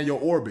what I'm saying,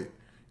 your orbit. You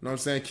know what I'm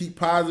saying? Keep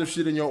positive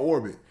shit in your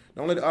orbit.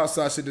 Don't let the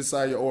outside shit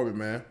decide your orbit,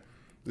 man.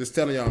 Just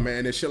telling y'all,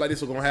 man, that shit like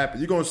this is gonna happen.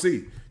 You're gonna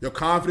see. Your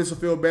confidence will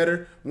feel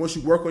better once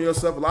you work on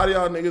yourself. A lot of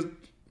y'all niggas, you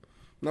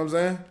know what I'm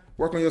saying?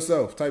 Work on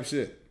yourself type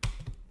shit.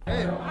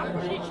 Hey, she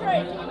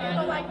Trey. You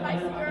know, like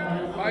feisty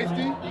girls.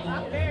 Feisty?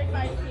 I'm very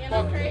feisty and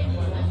I'm crazy.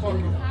 Fuck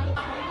you.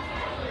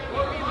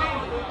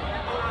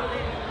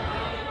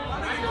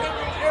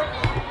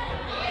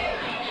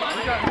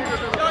 Get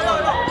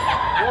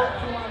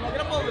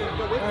up over here.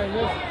 Get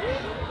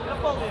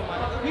up over here, man.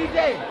 PJ,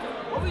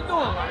 what we doing,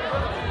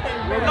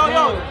 man?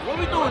 Yo, what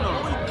we doing though?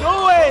 What we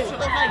doing?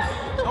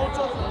 Don't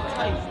talk to the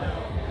taste.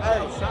 Hey,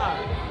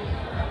 outside.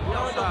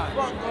 What the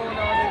fuck going on,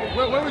 nigga?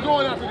 Where we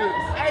going after this?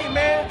 Hey, Hey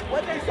man,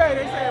 what they say?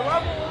 They say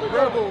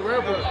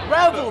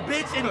rebel,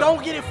 bitch, and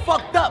don't get it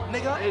fucked up,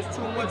 nigga. It's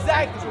too much.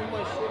 Exactly. Too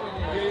much shit.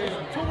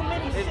 Yeah. Too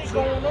many shit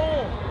going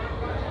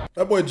on.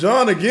 That boy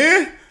John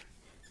again.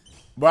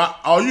 But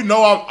you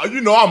know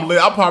I'm lit.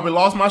 I probably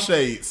lost my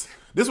shades.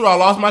 This is where I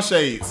lost my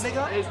shades.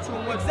 Nigga, it's too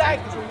much.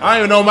 Exactly. I don't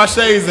even know where my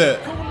shades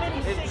at. Too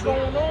many shit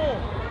going on.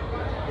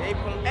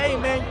 Hey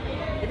man,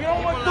 if you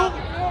don't want to do,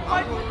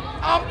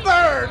 I'm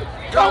third.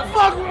 Don't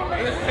fuck with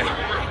me.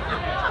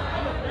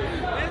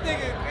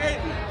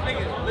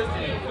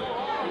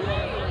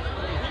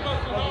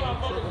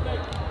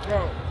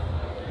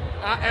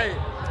 Hey,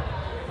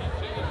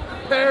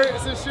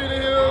 parrots and shit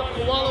in here,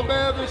 koala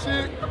bears and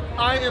shit.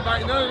 I ain't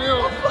invite none of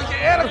them. Fucking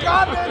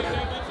anaconda.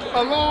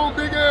 A long,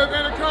 big ass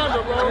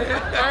anaconda, bro.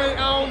 I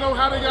don't know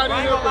how they got in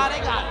here.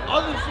 They got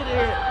other shit in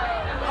here.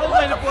 I was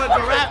waiting for a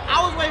giraffe.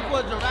 I was waiting for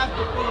a giraffe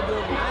to pull a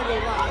building. I ain't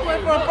gonna lie. I was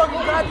waiting for a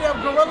fucking goddamn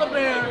gorilla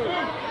bear.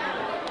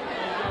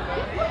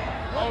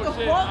 What the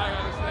fuck?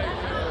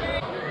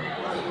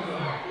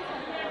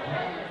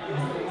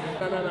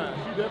 Nah.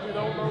 She definitely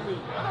don't know me.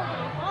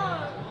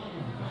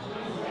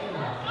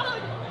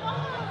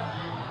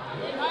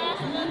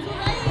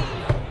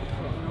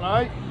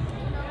 Right?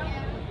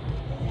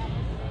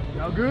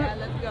 Y'all good? Yeah,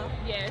 let's go.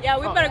 Yeah,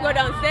 we better go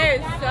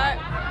downstairs.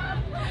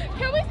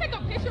 Can we take a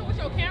picture with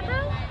your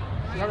camera?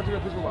 Y'all can take a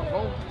picture with my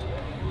phone?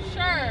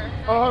 Sure.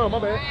 Oh, hold on, my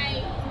bad.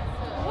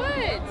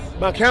 What?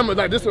 My camera,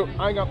 like this, I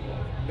ain't got,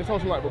 it's on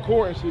some like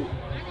recording shit.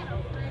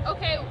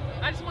 Okay,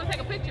 I just want to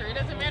take a picture. It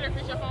doesn't matter if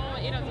it's your phone.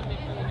 It doesn't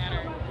really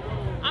matter.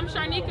 I'm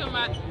Sharnika,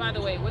 by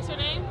the way. What's your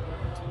name?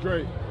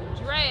 Dre.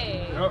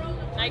 Dre. Yep.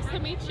 Nice to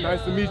meet you.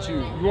 Nice to meet you.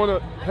 You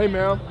wanna, hey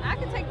ma'am. I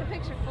can take the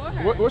picture for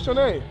her. What's your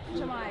name?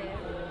 Jamaya.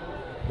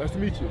 Nice to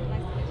meet you.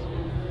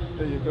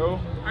 There you go.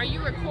 Are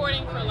you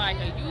recording for like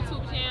a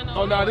YouTube channel?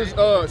 Oh no, this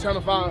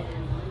Channel 5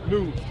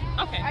 News.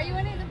 Okay. Are you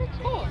in the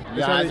picture? Cool.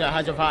 Yeah,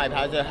 how's your vibe?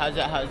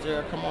 How's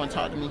your, come on,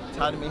 talk to me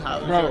how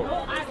Bro,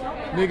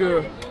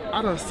 nigga,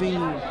 I done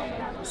seen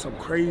some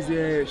crazy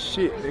ass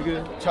shit,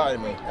 nigga. Talk to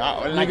me.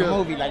 Like a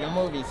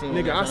movie scene.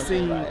 Nigga, I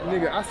seen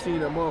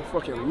a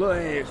motherfucking little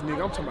ass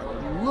nigga. I'm talking about a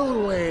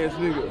little ass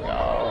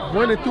nigga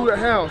running through the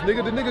house.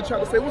 Nigga, the nigga tried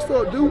to say, "What's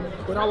up, dude?"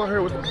 But all I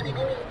heard was like, nigga,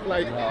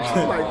 what the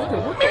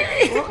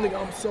fuck, nigga?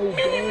 I'm so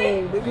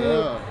gone,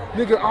 nigga.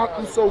 Nigga,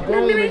 I'm so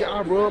gone, nigga.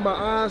 I rub my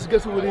eyes.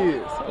 Guess who it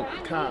is?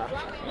 Kai.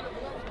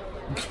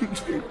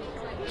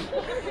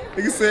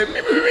 Nigga said,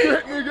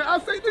 nigga, I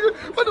say, nigga,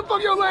 what the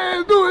fuck your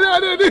ass doing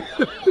out there,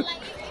 nigga?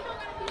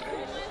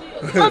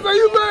 I say,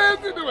 you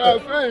laugh into what I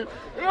say.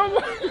 And I'm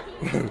like,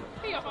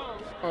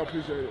 I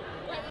appreciate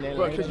it.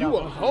 Bro, cause you a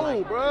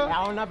hoe, bro.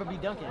 I don't ever be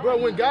dunking. Bro,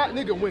 when God.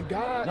 No,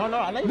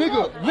 I let you Nigga,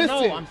 know. listen.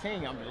 I know, I'm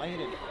saying I'm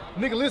related.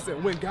 Nigga,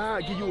 listen, when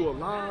God give you a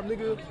line,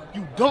 nigga,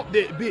 you dump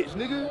that bitch,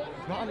 nigga.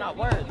 No, I'm not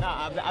worried. No,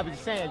 I was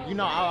saying, you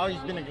know, I've always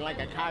been like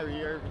a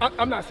Kyrie Irving.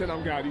 I'm not saying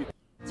I'm God either.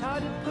 It's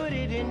hard to put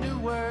it into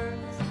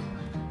words.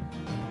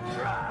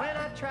 When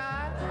I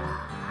tried,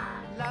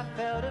 life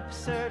felt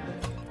absurd.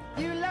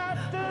 You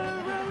left the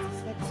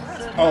rose.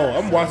 Oh,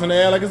 I'm watching the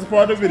ad like it's a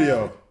part of the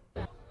video.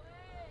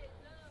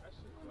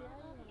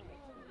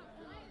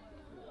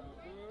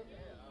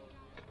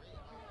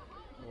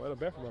 What a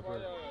bathroom up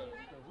here.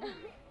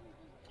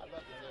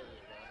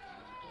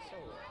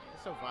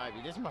 It's so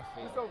vibey. This is my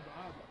favorite.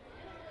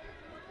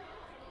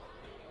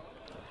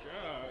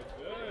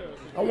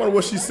 I wonder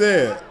what she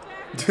said.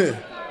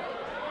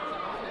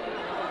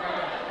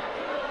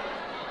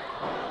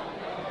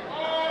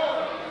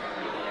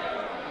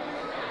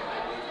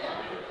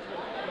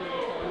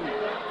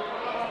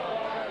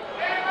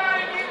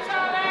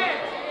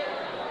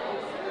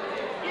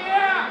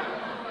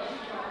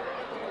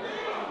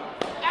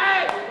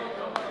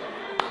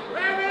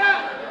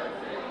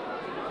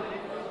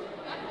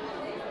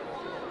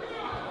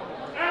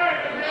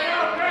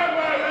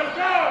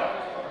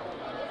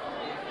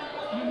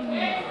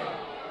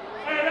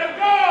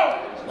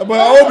 That boy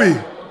Obi.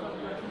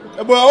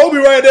 That boy Obi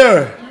right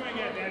there.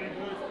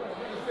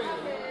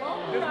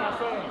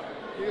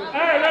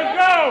 Hey, let's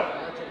go!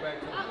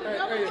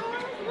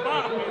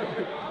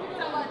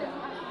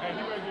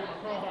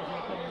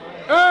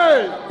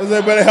 Hey! Does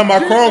everybody have my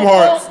Chrome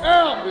hearts? This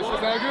is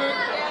not good.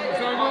 It's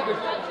not good.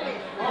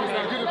 It's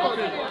not good.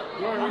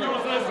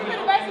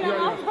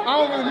 I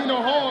don't really need no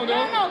horn, though.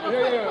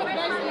 Yeah.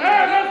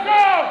 Hey, let's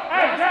go!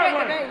 Hey, that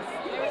way!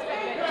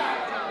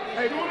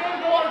 Hey, do it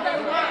go on that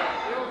way.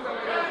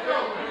 Let's go!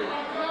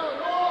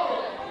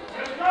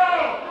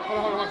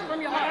 Hold on.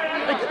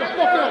 Hey, get the fuck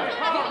out.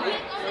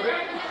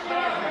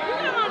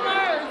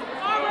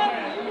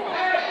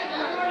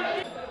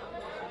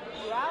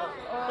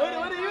 What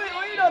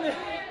are you doing?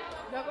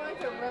 They're going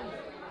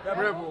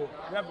to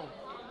Rebel.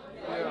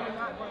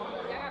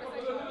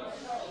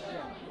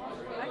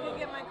 I can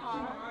get my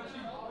car.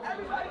 Hey,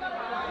 I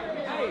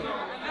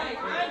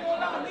ain't gonna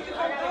lie, niggas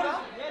don't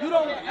finish. You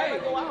don't, hey,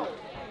 go out.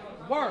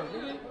 Word,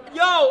 nigga.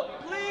 Yo,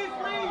 please.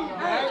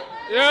 Hey.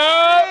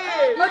 Yeah.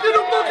 Hey, get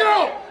the fuck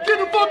out. Get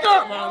the fuck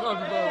out. Man, I love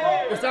you, bro.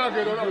 It sounds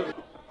good, though.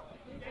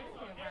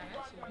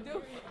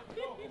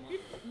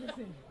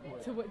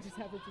 So what just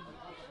happened to me?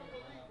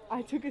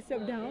 I took a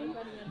step down.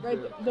 Right,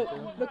 look.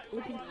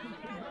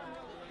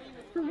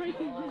 From right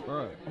there. Bro,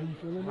 are you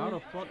feeling how the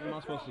fuck am I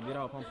supposed to get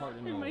out if I'm parked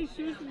in the my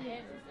shoes.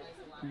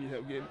 You need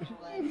help getting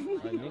like,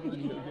 nigga, you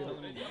need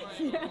help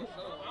getting Yeah.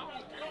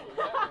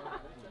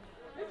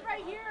 It's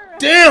right here.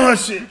 Damn, her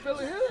shit.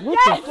 What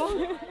the fuck?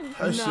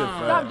 Her shit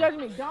fat. Stop judging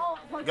me.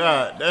 Don't.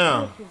 God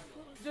damn.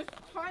 Just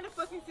find a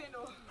fucking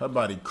signal. Her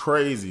body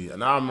crazy.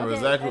 And I remember Okay,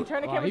 exactly. and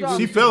turn the camera off.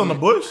 She fell in the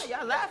bush?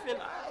 Y'all laughing.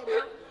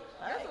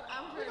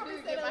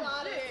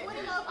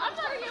 I'm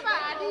trying to get my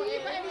ID,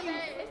 baby.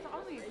 It's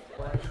only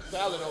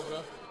salad over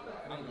there.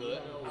 I'm good.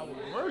 I was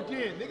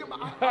working, nigga.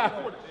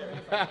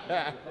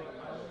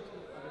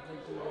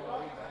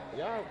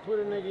 Y'all put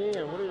a nigga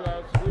in. What are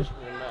y'all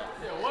whispering about?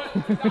 Yeah, what?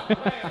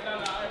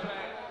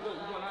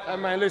 Hey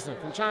man, listen.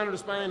 From China to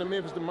Spain to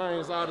Memphis to Maine,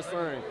 it's all the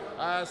same.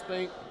 Eyes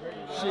stink,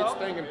 shit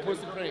stinking,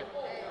 pussy pink.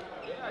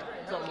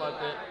 Something like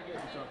that.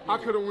 I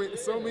could have went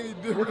so many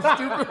different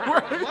stupid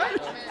ways.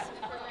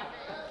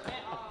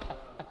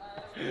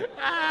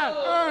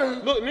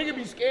 Look, nigga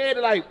be scared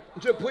to like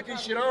just put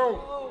this shit on.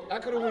 I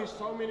could have went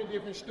so many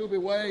different stupid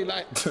ways.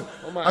 Like,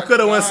 oh my I could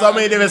have went so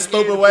many different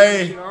stupid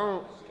ways.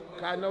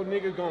 I know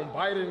niggas gonna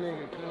bite a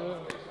nigga,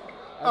 cuz.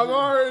 I'm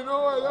already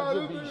knowing. I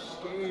just be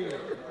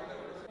scared.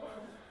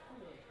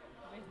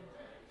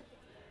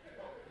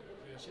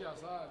 Yeah, she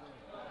outside.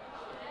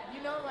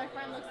 You know what my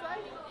friend looks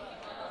like?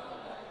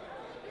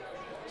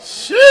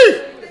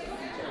 Shit.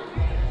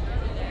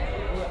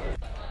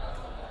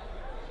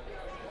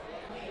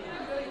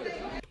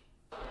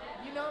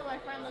 You know what my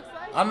friend looks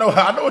like? I know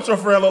what your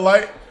friend look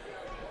like.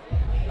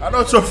 I know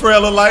what your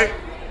friend look like.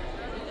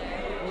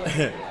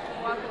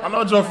 I know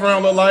what your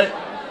friend look like.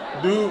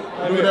 Dude,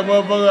 that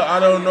motherfucker, I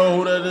don't know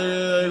who that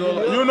is.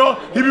 You know,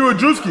 he be with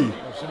Drewski.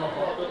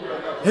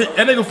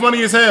 That nigga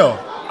funny as hell.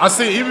 I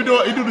see, he do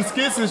the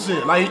skits and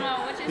shit. Like,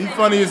 he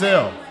funny as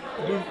hell.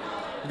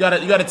 You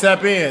gotta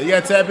tap in. You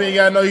gotta tap in. You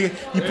gotta know he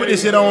put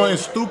this shit on in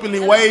stupidly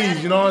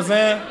ways. You know what I'm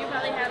saying? You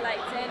probably had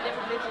like 10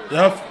 different bitches.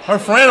 Yeah, her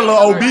friend a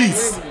little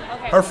obese.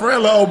 Her friend a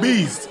little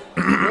obese.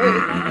 But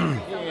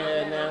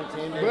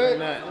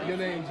your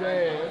name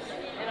Jazz.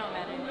 It don't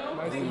matter.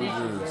 Nice to meet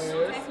you, Jazz.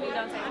 Text me,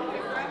 don't text me.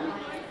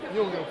 You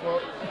don't give a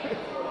fuck.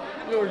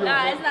 You don't give a Nah,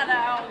 fuck. it's not that I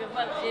don't give a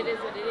fuck. It is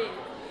what it is.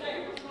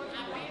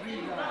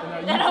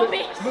 Now That don't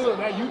mean look,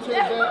 now you text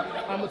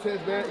back, I'ma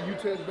text back, you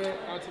text back,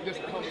 I'll just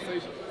a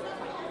conversation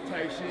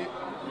type shit.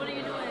 What are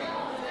you doing?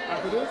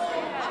 After this,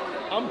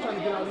 I'm trying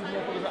to get all these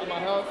motherfuckers out of my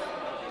house.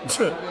 And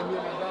me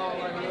and my dog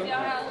right here. Your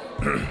house?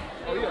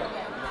 Oh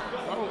yeah.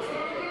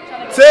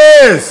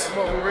 Tez! I'm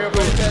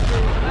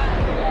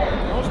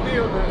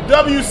still, man.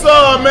 W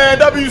sub, man.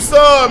 W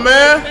sub,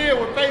 man. Still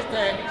with face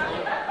tag.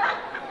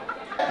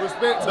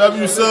 Respect.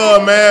 W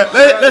sub, man.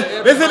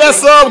 Let's hit that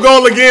sub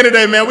goal again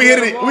today, man. We hit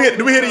it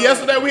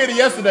yesterday? We hit it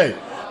yesterday.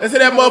 Let's hit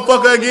that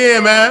motherfucker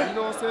again, man. You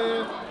know what I'm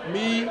saying?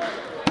 Me,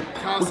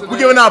 We're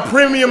giving out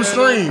premium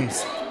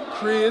streams.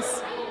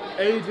 Chris,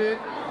 Agent,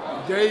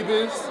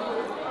 Davis.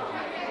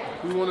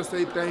 We want to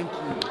say thank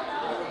you.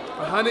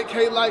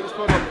 100K likes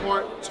for the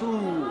part 2.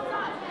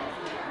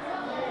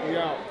 We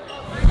out.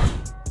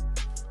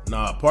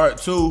 Nah, part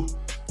 2,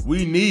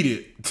 we need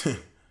it.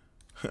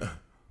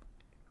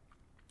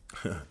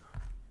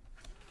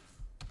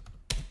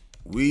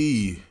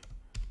 We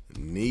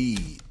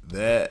need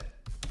that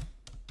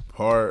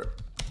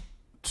part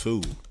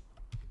 2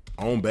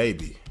 on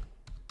baby.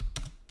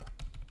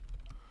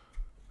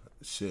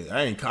 Shit,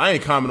 I ain't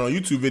comment on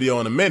YouTube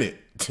video in a minute.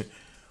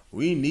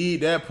 We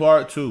need that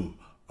part 2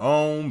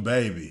 on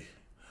baby.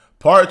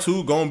 Part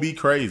 2 gonna be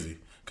crazy.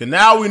 Cause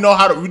now we know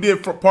how to. We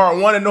did for part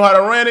 1 and know how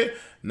to run it.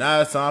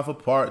 Now it's time for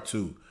part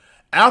 2.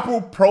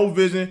 Apple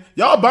Provision,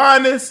 y'all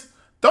buying this?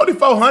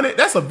 3,400.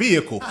 That's a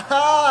vehicle.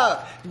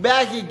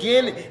 Back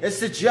again. It's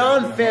the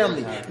John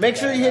family. Make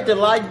sure you hit the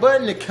like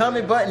button, the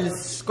comment button, and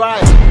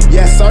subscribe.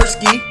 Yes,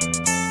 Sirski.